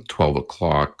 12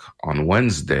 o'clock on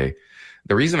Wednesday.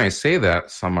 The reason I say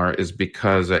that, Samar, is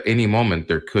because at any moment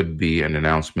there could be an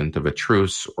announcement of a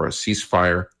truce or a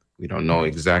ceasefire. We don't know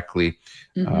exactly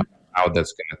how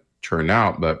that's going to turn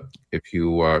out, but if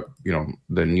you,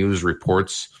 the news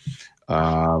reports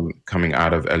coming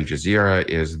out of Al Jazeera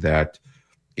is that,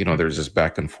 there's this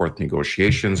back and forth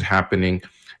negotiations happening,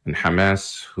 and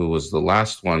Hamas, who was the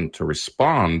last one to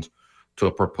respond to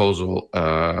a proposal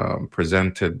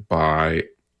presented by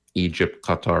Egypt,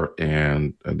 Qatar,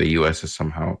 and the U.S. is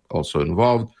somehow also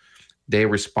involved. They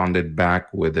responded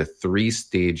back with a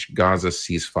 3-stage Gaza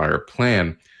ceasefire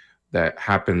plan that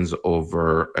happens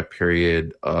over a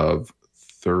period of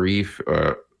three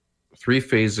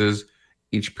phases.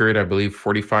 Each period, I believe,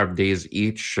 45 days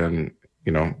each. And,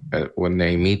 when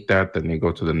they meet that, then they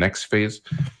go to the next phase.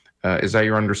 Is that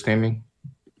your understanding?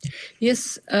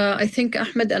 Yes, I think,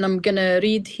 Ahmed, and I'm going to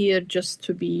read here just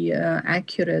to be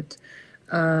accurate.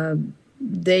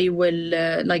 They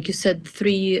will, like you said,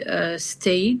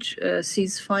 3-stage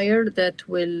ceasefire that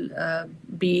will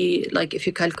be, like if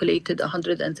you calculated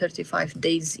 135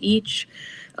 days each.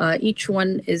 Each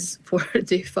one is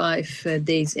 45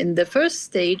 days. In the first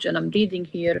stage, and I'm reading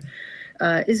here,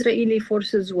 Israeli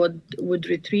forces would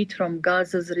retreat from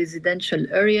Gaza's residential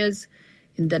areas.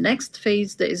 In the next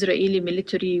phase, the Israeli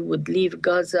military would leave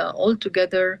Gaza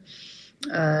altogether,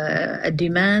 a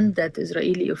demand that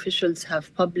Israeli officials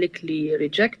have publicly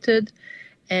rejected.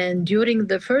 And during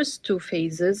the first 2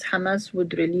 phases, Hamas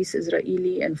would release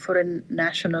Israeli and foreign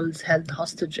nationals held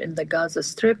hostage in the Gaza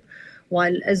Strip,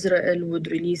 while Israel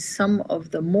would release some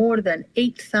of the more than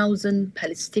 8,000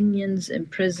 Palestinians in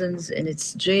prisons in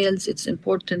its jails. It's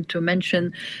important to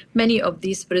mention many of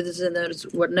these prisoners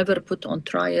were never put on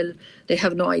trial. They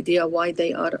have no idea why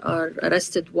they are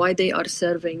arrested, why they are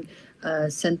serving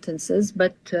sentences.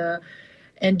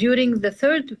 And during the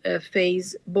third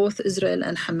phase, both Israel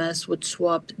and Hamas would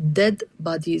swap dead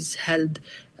bodies held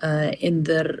in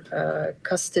their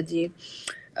custody.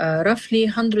 Roughly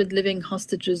 100 living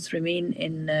hostages remain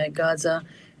in Gaza.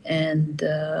 And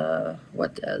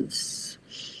what else?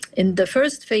 In the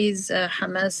first phase,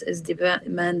 Hamas is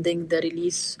demanding the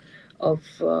release of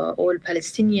all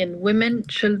Palestinian women,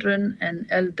 children, and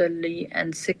elderly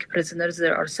and sick prisoners.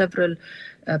 There are several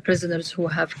prisoners who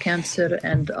have cancer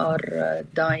and are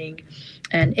dying.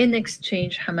 And in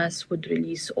exchange, Hamas would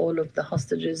release all of the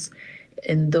hostages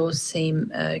in those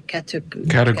same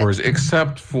categories,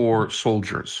 except for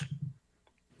soldiers.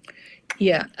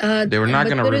 Yeah. They were not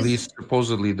going to release,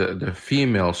 supposedly, the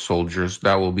female soldiers.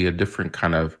 That will be a different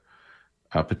kind of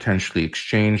potentially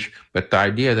exchange. But the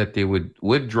idea that they would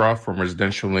withdraw from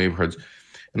residential neighborhoods,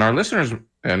 and our listeners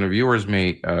and viewers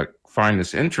may find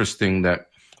this interesting that,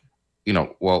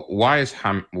 why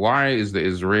is the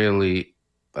Israeli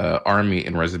army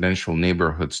in residential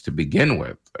neighborhoods to begin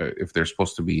with, if they're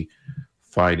supposed to be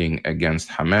fighting against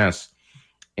Hamas?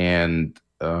 And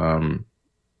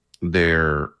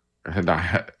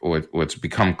what's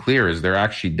become clear is they're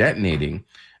actually detonating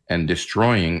and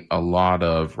destroying a lot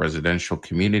of residential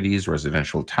communities,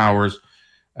 residential towers.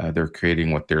 They're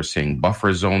creating what they're saying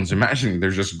buffer zones. Imagine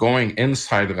they're just going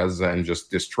inside Gaza and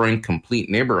just destroying complete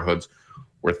neighborhoods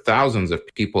where thousands of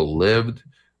people lived,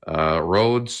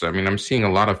 roads. I mean, I'm seeing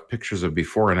a lot of pictures of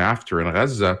before and after in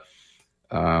Gaza,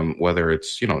 whether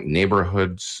it's,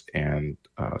 neighborhoods and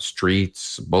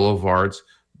streets, boulevards.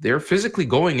 They're physically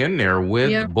going in there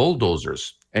with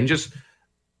bulldozers and just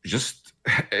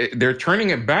they're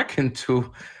turning it back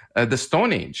into the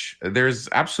Stone Age. There's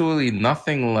absolutely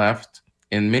nothing left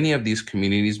in many of these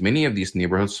communities, many of these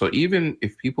neighborhoods. So even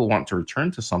if people want to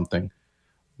return to something,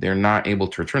 they're not able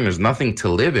to return. There's nothing to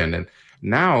live in. And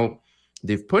now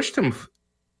they've pushed them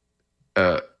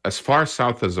as far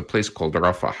south as a place called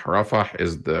Rafah. Rafah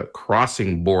is the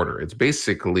crossing border. It's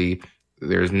basically,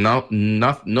 there's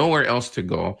nowhere else to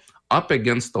go, up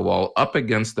against the wall, up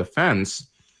against the fence.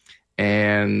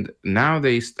 And now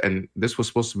and this was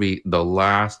supposed to be the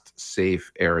last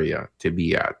safe area to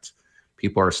be at.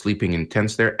 People are sleeping in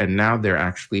tents there, and now they're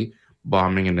actually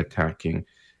bombing and attacking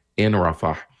in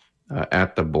Rafah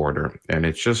at the border. And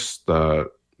it's just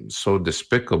so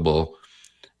despicable.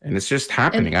 And it's just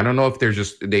happening. I don't know if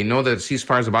they know that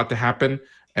ceasefire is about to happen,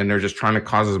 and they're just trying to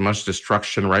cause as much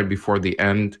destruction right before the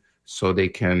end so they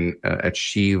can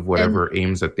achieve whatever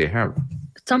aims that they have.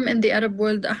 Some in the Arab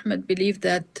world, Ahmed, believe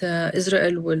that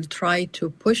Israel will try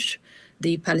to push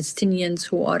the Palestinians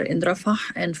who are in Rafah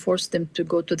and force them to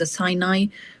go to the Sinai,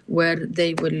 where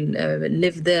they will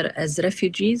live there as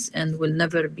refugees and will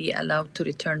never be allowed to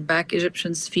return back.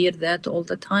 Egyptians fear that all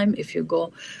the time. If you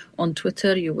go on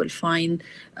Twitter, you will find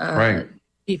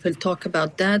people talk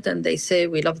about that, and they say,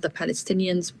 we love the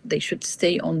Palestinians. They should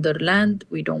stay on their land.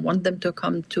 We don't want them to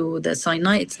come to the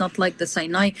Sinai. It's not like the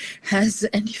Sinai has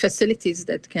any facilities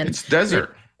that can... It's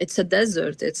desert. It's a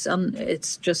desert.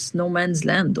 It's just no man's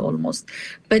land almost.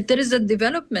 But there is a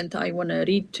development I want to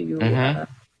read to you,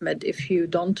 Ahmed, if you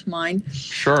don't mind.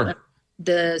 Sure.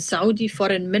 The Saudi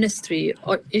Foreign Ministry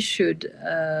issued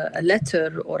a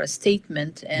letter or a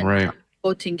statement, and I'm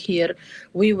quoting here,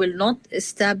 we will not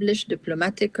establish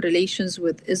diplomatic relations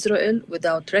with Israel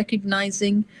without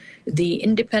recognizing the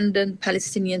independent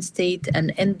Palestinian state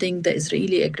and ending the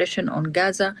Israeli aggression on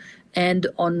Gaza. And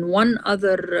on one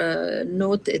other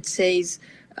note, it says,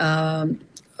 on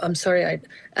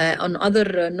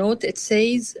other note, it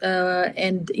says,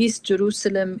 and East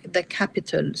Jerusalem, the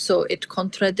capital. So it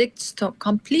contradicts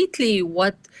completely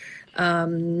what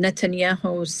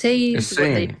Netanyahu says,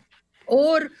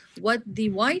 or what the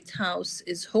White House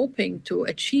is hoping to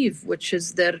achieve, which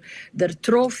is their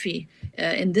trophy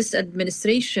in this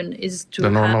administration is to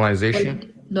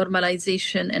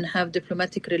normalization and have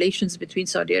diplomatic relations between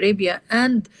Saudi Arabia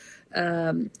and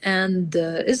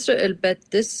Israel.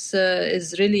 But this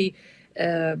is really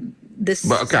this.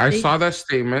 But okay, I saw that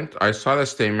statement. I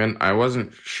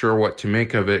wasn't sure what to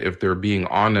make of it, if they're being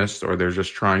honest or they're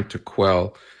just trying to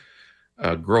quell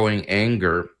growing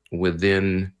anger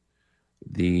within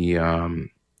their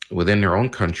own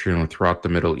country and throughout the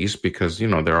Middle East, because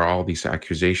there are all these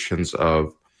accusations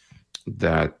of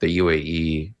that the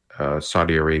UAE,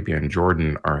 Saudi Arabia, and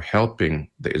Jordan are helping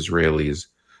the Israelis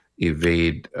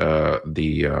evade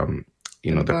the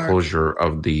closure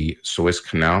of the Suez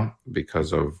Canal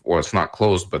because of, well, it's not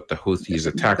closed, but the Houthis'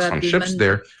 attacks on ships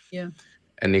there. Yeah.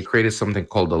 And they created something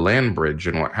called the land bridge.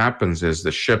 And what happens is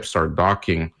the ships are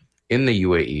docking in the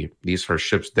UAE. These are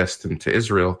ships destined to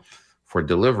Israel for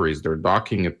deliveries. They're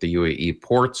docking at the UAE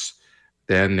ports.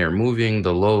 Then they're moving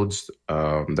the loads,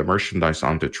 the merchandise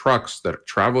onto trucks that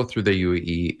travel through the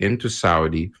UAE into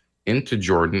Saudi, into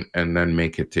Jordan, and then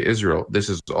make it to Israel. This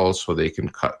is also, they can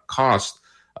cut cost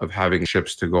of having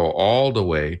ships to go all the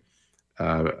way,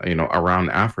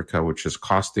 around Africa, which is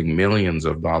costing millions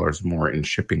of dollars more in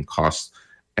shipping costs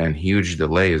and huge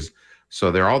delays. So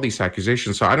there are all these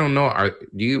accusations. So I don't know.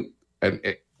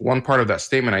 One part of that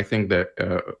statement, I think that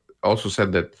also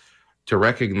said that to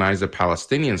recognize a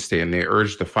Palestinian state, and they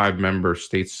urged the 5 member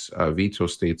states, veto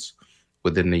states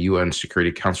within the UN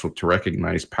Security Council to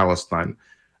recognize Palestine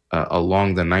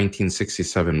along the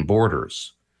 1967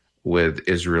 borders, with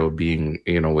Israel being,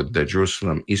 with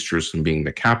the East Jerusalem being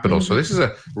the capital. Mm-hmm. So this is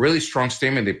a really strong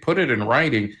statement. They put it in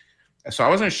writing. So I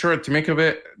wasn't sure what to make of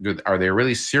it. Are they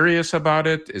really serious about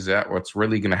it? Is that what's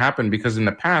really going to happen? Because in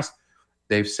the past,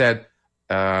 they've said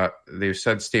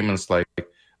statements like,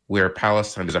 where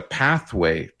Palestine is a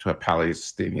pathway to a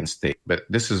Palestinian state. But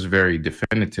this is very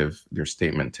definitive, their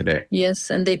statement today. Yes,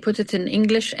 and they put it in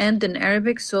English and in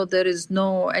Arabic, so there is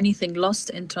no anything lost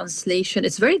in translation.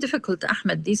 It's very difficult,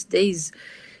 Ahmed, these days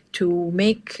to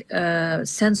make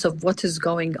sense of what is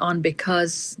going on,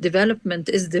 because development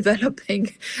is developing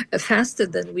faster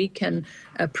than we can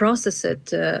process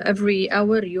it. Every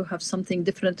hour you have something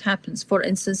different happens. For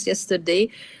instance, yesterday,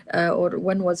 or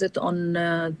when was it,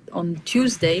 on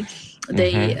Tuesday,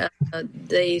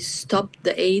 they stopped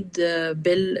the aid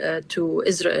bill to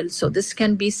Israel. So this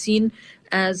can be seen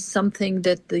as something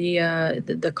that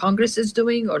the Congress is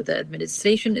doing, or the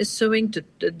administration is doing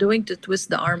to twist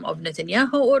the arm of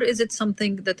Netanyahu, or is it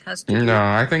something that has to do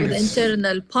with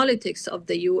internal politics of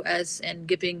the U.S. and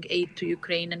giving aid to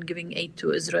Ukraine and giving aid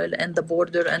to Israel and the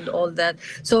border and all that?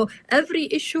 So every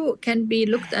issue can be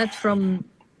looked at from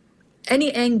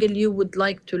any angle you would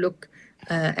like to look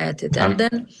at it. And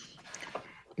then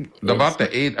about the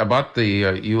aid, about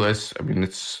the U.S., I mean,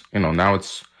 it's, now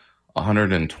it's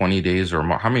 120 days or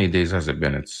more. How many days has it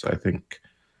been? It's, I think,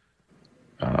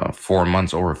 4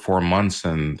 months, over 4 months.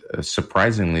 And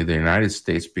surprisingly, the United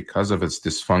States, because of its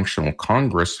dysfunctional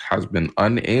Congress, has been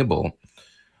unable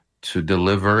to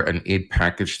deliver an aid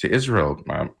package to Israel.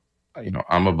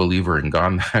 I'm a believer in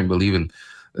God. I believe in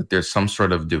that there's some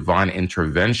sort of divine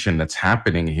intervention that's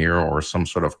happening here, or some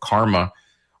sort of karma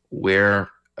where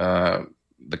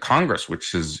the Congress,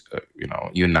 which is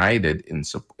united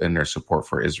in their support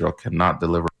for Israel, cannot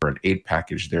deliver an aid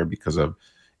package there because of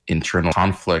internal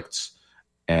conflicts.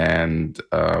 And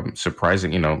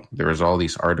surprising, there was all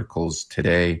these articles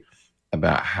today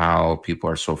about how people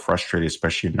are so frustrated,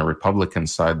 especially in the Republican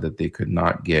side, that they could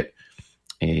not get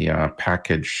a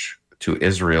package to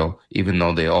Israel, even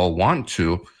though they all want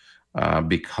to,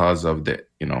 because of the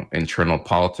internal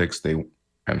politics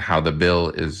and how the bill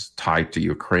is tied to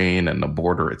Ukraine and the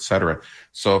border, etc.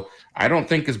 So I don't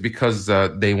think it's because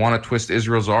they want to twist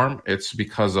Israel's arm. It's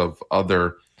because of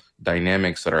other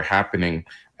dynamics that are happening,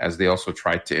 as they also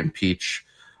tried to impeach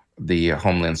the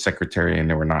Homeland Secretary and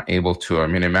they were not able to. I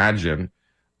mean, imagine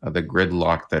the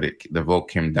gridlock that the vote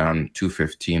came down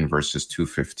 215 versus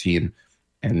 215,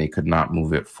 and they could not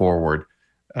move it forward.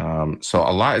 So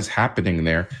a lot is happening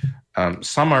there.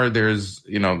 Samar, there's,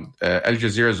 Al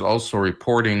Jazeera is also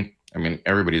reporting, I mean,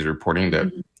 everybody's reporting that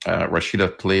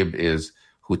Rashida Tlaib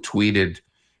who tweeted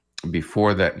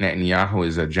before that Netanyahu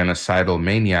is a genocidal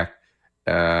maniac.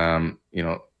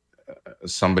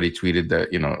 Somebody tweeted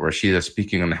that, Rashida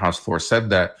speaking on the House floor said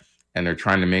that, and they're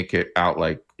trying to make it out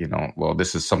like, well,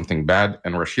 this is something bad.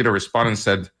 And Rashida responded and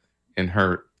said, in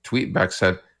her tweet back,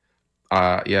 said,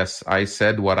 yes, I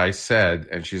said what I said.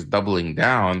 And she's doubling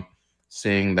down,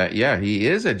 saying that, yeah, he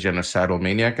is a genocidal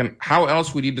maniac. And how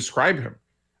else would you describe him?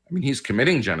 I mean, he's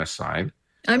committing genocide.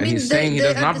 I mean, he's saying he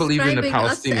does not believe in the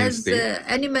Palestinian us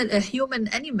as human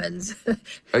animals.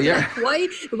 Yeah.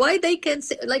 Why they can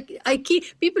say, like,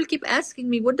 people keep asking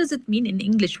me, what does it mean in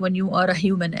English when you are a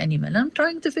human animal? I'm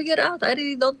trying to figure out. I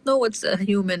really don't know what's a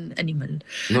human animal.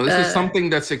 No, this is something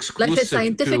that's exclusive. Like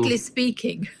scientifically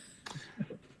speaking.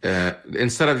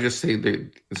 Instead of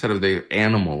the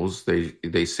animals,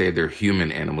 they say they're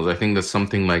human animals. I think that's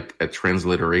something like a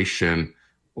transliteration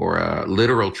or a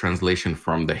literal translation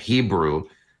from the Hebrew,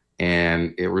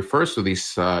 and it refers to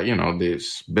these,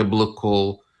 this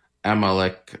biblical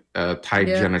Amalek type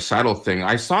genocidal thing.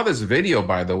 I saw this video,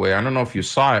 by the way. I don't know if you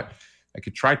saw it. I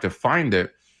could try to find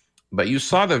it, but you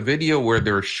saw the video where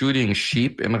they're shooting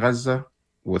sheep in Gaza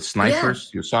with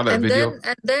snipers. You saw that video.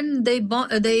 Then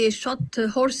they shot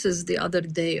horses the other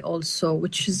day also,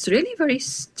 which is really very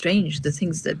strange. The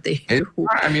things that they do.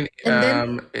 I mean,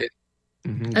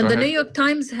 and the New York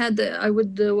Times I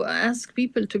would ask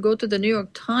people to go to the New York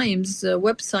Times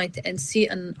website and see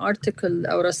an article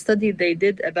or a study they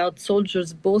did about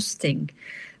soldiers boasting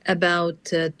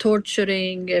about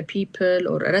torturing people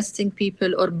or arresting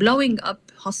people or blowing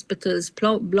up hospitals,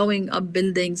 blowing up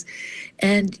buildings.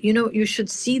 And, you should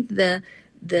see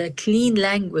the clean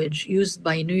language used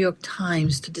by New York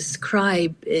Times to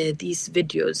describe these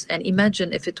videos. And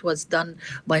imagine if it was done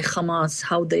by Hamas,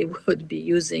 how they would be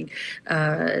using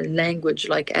language,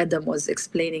 like Adam was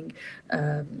explaining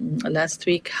last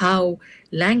week, how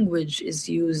language is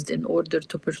used in order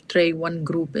to portray one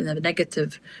group in a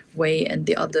negative way and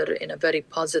the other in a very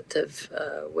positive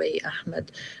way,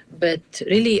 Ahmed. But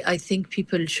really, I think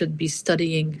people should be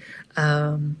studying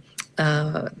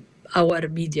our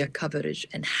media coverage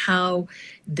and how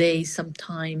they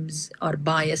sometimes are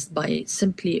biased by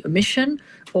simply omission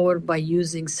or by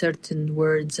using certain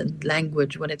words and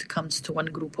language when it comes to one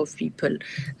group of people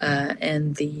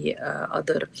and the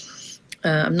other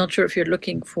I'm not sure if you're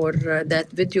looking for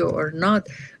that video or not,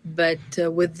 but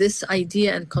with this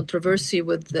idea and controversy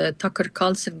with Tucker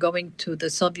Carlson going to the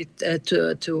Soviet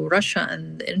to Russia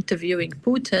and interviewing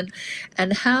Putin,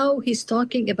 and how he's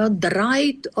talking about the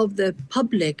right of the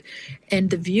public and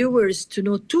the viewers to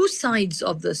know two sides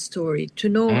of the story, to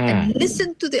know and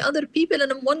listen to the other people.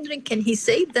 And I'm wondering, can he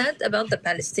say that about the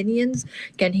Palestinians?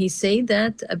 Can he say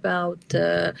that about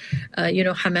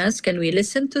Hamas? Can we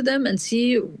listen to them and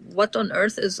see what on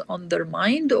earth is on their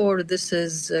mind, or this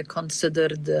is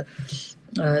considered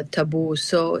taboo?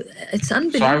 So it's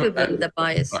unbelievable, the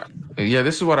bias. Yeah,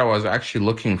 this is what I was actually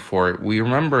looking for. We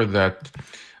remember that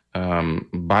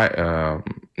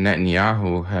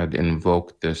Netanyahu had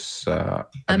invoked this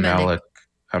Amalek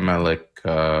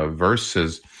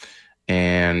verses,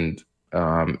 and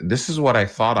this is what I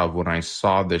thought of when I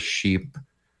saw the sheep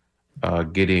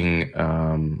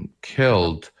getting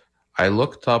killed. I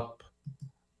looked up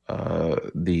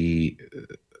the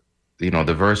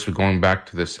verse, going back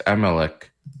to this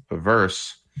Amalek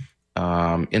verse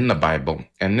in the Bible,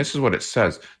 and this is what it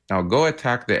says: "Now go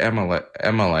attack the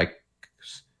Amalek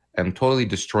and totally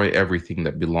destroy everything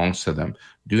that belongs to them.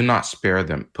 Do not spare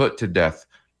them. Put to death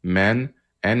men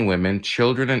and women,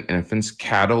 children and infants,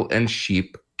 cattle and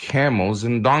sheep, camels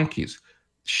and donkeys."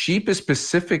 Sheep is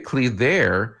specifically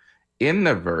there in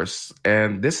the verse,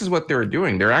 and this is what they're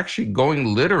doing. They're actually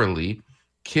going literally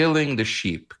killing the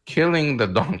sheep, killing the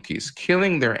donkeys,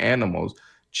 killing their animals,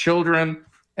 children,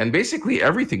 and basically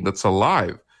everything that's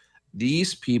alive.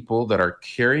 These people that are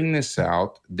carrying this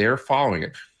out, they're following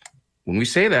it. When we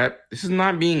say that, this is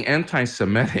not being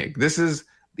anti-Semitic.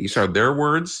 These are their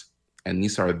words, and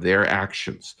these are their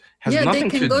actions. Has nothing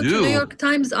they can go to New York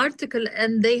Times article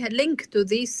and they link to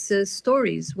these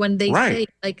stories when they say,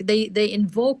 like, they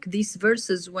invoke these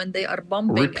verses when they are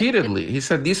bombing. Repeatedly. He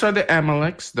said, these are the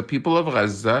Amaleks, the people of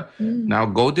Gaza. Now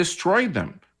go destroy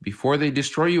them before they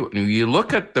destroy you. And you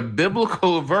look at the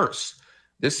biblical verse.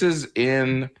 This is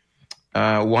in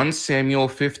 1 Samuel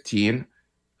 15,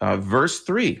 verse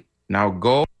 3. Now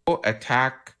go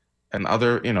attack, and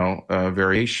other,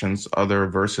 variations, other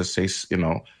verses say,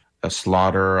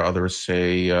 slaughter, others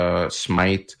say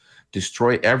smite,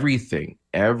 destroy everything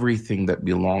that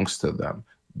belongs to them.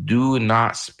 Do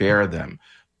not spare them.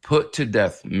 Put to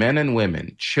death men and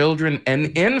women, children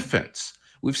and infants.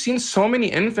 We've seen so many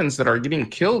infants that are getting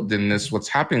killed in this, what's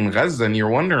happening in Gaza, and you're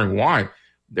wondering why.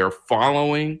 They're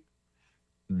following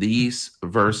these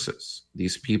verses.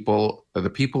 These people, the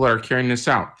people that are carrying this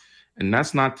out. And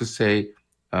that's not to say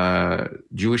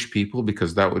Jewish people,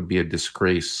 because that would be a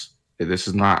disgrace. This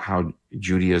is not how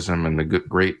Judaism and the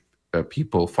great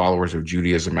people, followers of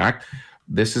Judaism, act.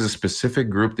 This is a specific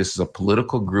group. This is a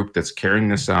political group that's carrying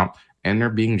this out, and they're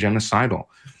being genocidal.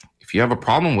 If you have a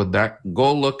problem with that,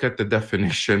 go look at the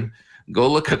definition, go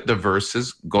look at the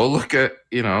verses, go look at,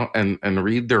 and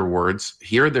read their words,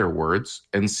 hear their words,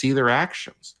 and see their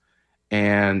actions.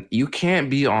 And you can't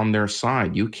be on their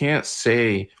side. You can't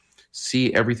see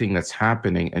everything that's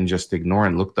happening and just ignore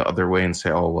and look the other way and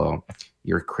say, oh, well,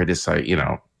 you're criticizing,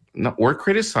 No, we're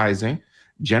criticizing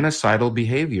genocidal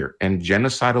behavior and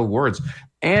genocidal words.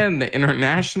 And the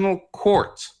International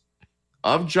Court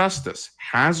of Justice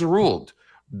has ruled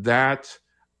that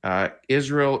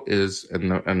Israel is,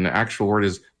 and the actual word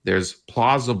is, there's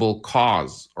plausible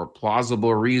cause or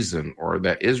plausible reason, or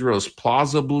that Israel is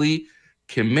plausibly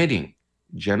committing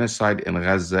genocide in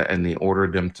Gaza, and they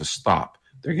ordered them to stop.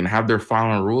 They're going to have their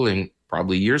final ruling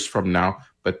probably years from now,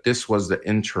 but this was the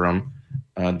interim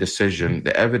decision.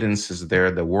 The evidence is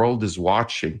there. The world is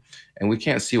watching, and we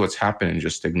can't see what's happening and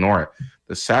just ignore it.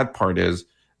 The sad part is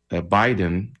that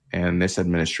Biden and this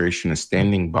administration is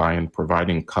standing by and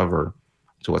providing cover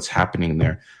to what's happening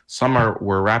there. Samar,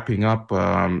 we're wrapping up.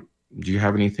 Do you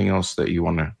have anything else that you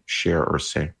want to share or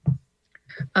say?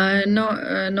 No,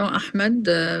 Ahmed.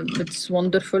 It's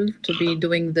wonderful to be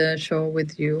doing the show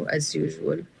with you as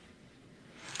usual.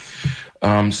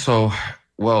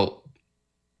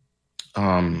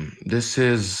 This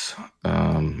is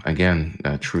again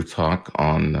True Talk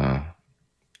on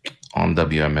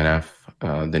WMNF.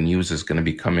 The news is going to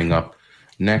be coming up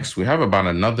next. We have about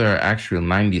another actual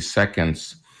 90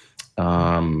 seconds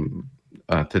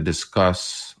to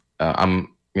discuss. I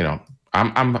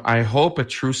hope a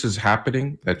truce is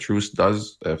happening. A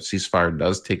ceasefire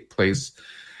does take place,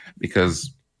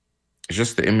 because it's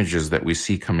just the images that we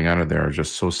see coming out of there are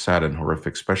just so sad and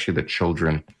horrific, especially the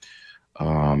children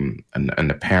and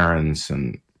the parents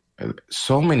and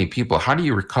so many people. How do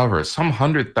you recover? Some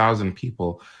 100,000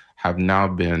 people have now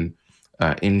been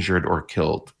injured or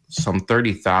killed, some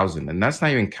 30,000. And that's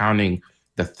not even counting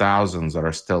the thousands that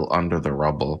are still under the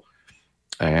rubble.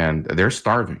 and they're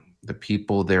starving. The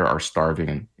people there are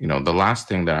starving. And, the last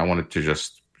thing that I wanted to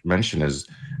just mention is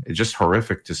it's just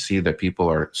horrific to see that people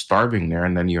are starving there.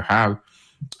 And then you have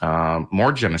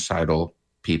more genocidal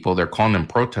people, they're calling them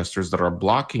protesters, that are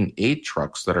blocking aid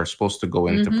trucks that are supposed to go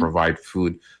in to provide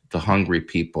food to hungry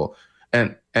people.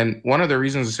 And one of the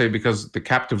reasons I say, because the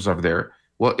captives are there.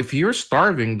 Well, if you're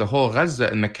starving the whole Gaza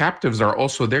and the captives are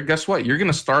also there, guess what? You're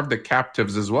going to starve the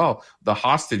captives as well. The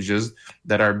hostages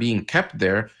that are being kept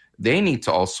there, they need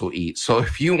to also eat. So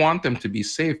if you want them to be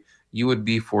safe, you would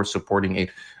be for supporting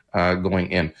aid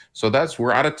going in. So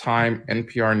we're out of time.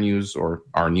 NPR News, or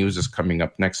our news, is coming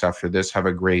up next after this. Have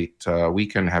a great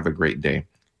weekend. Have a great day.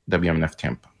 WMNF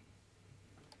Tampa.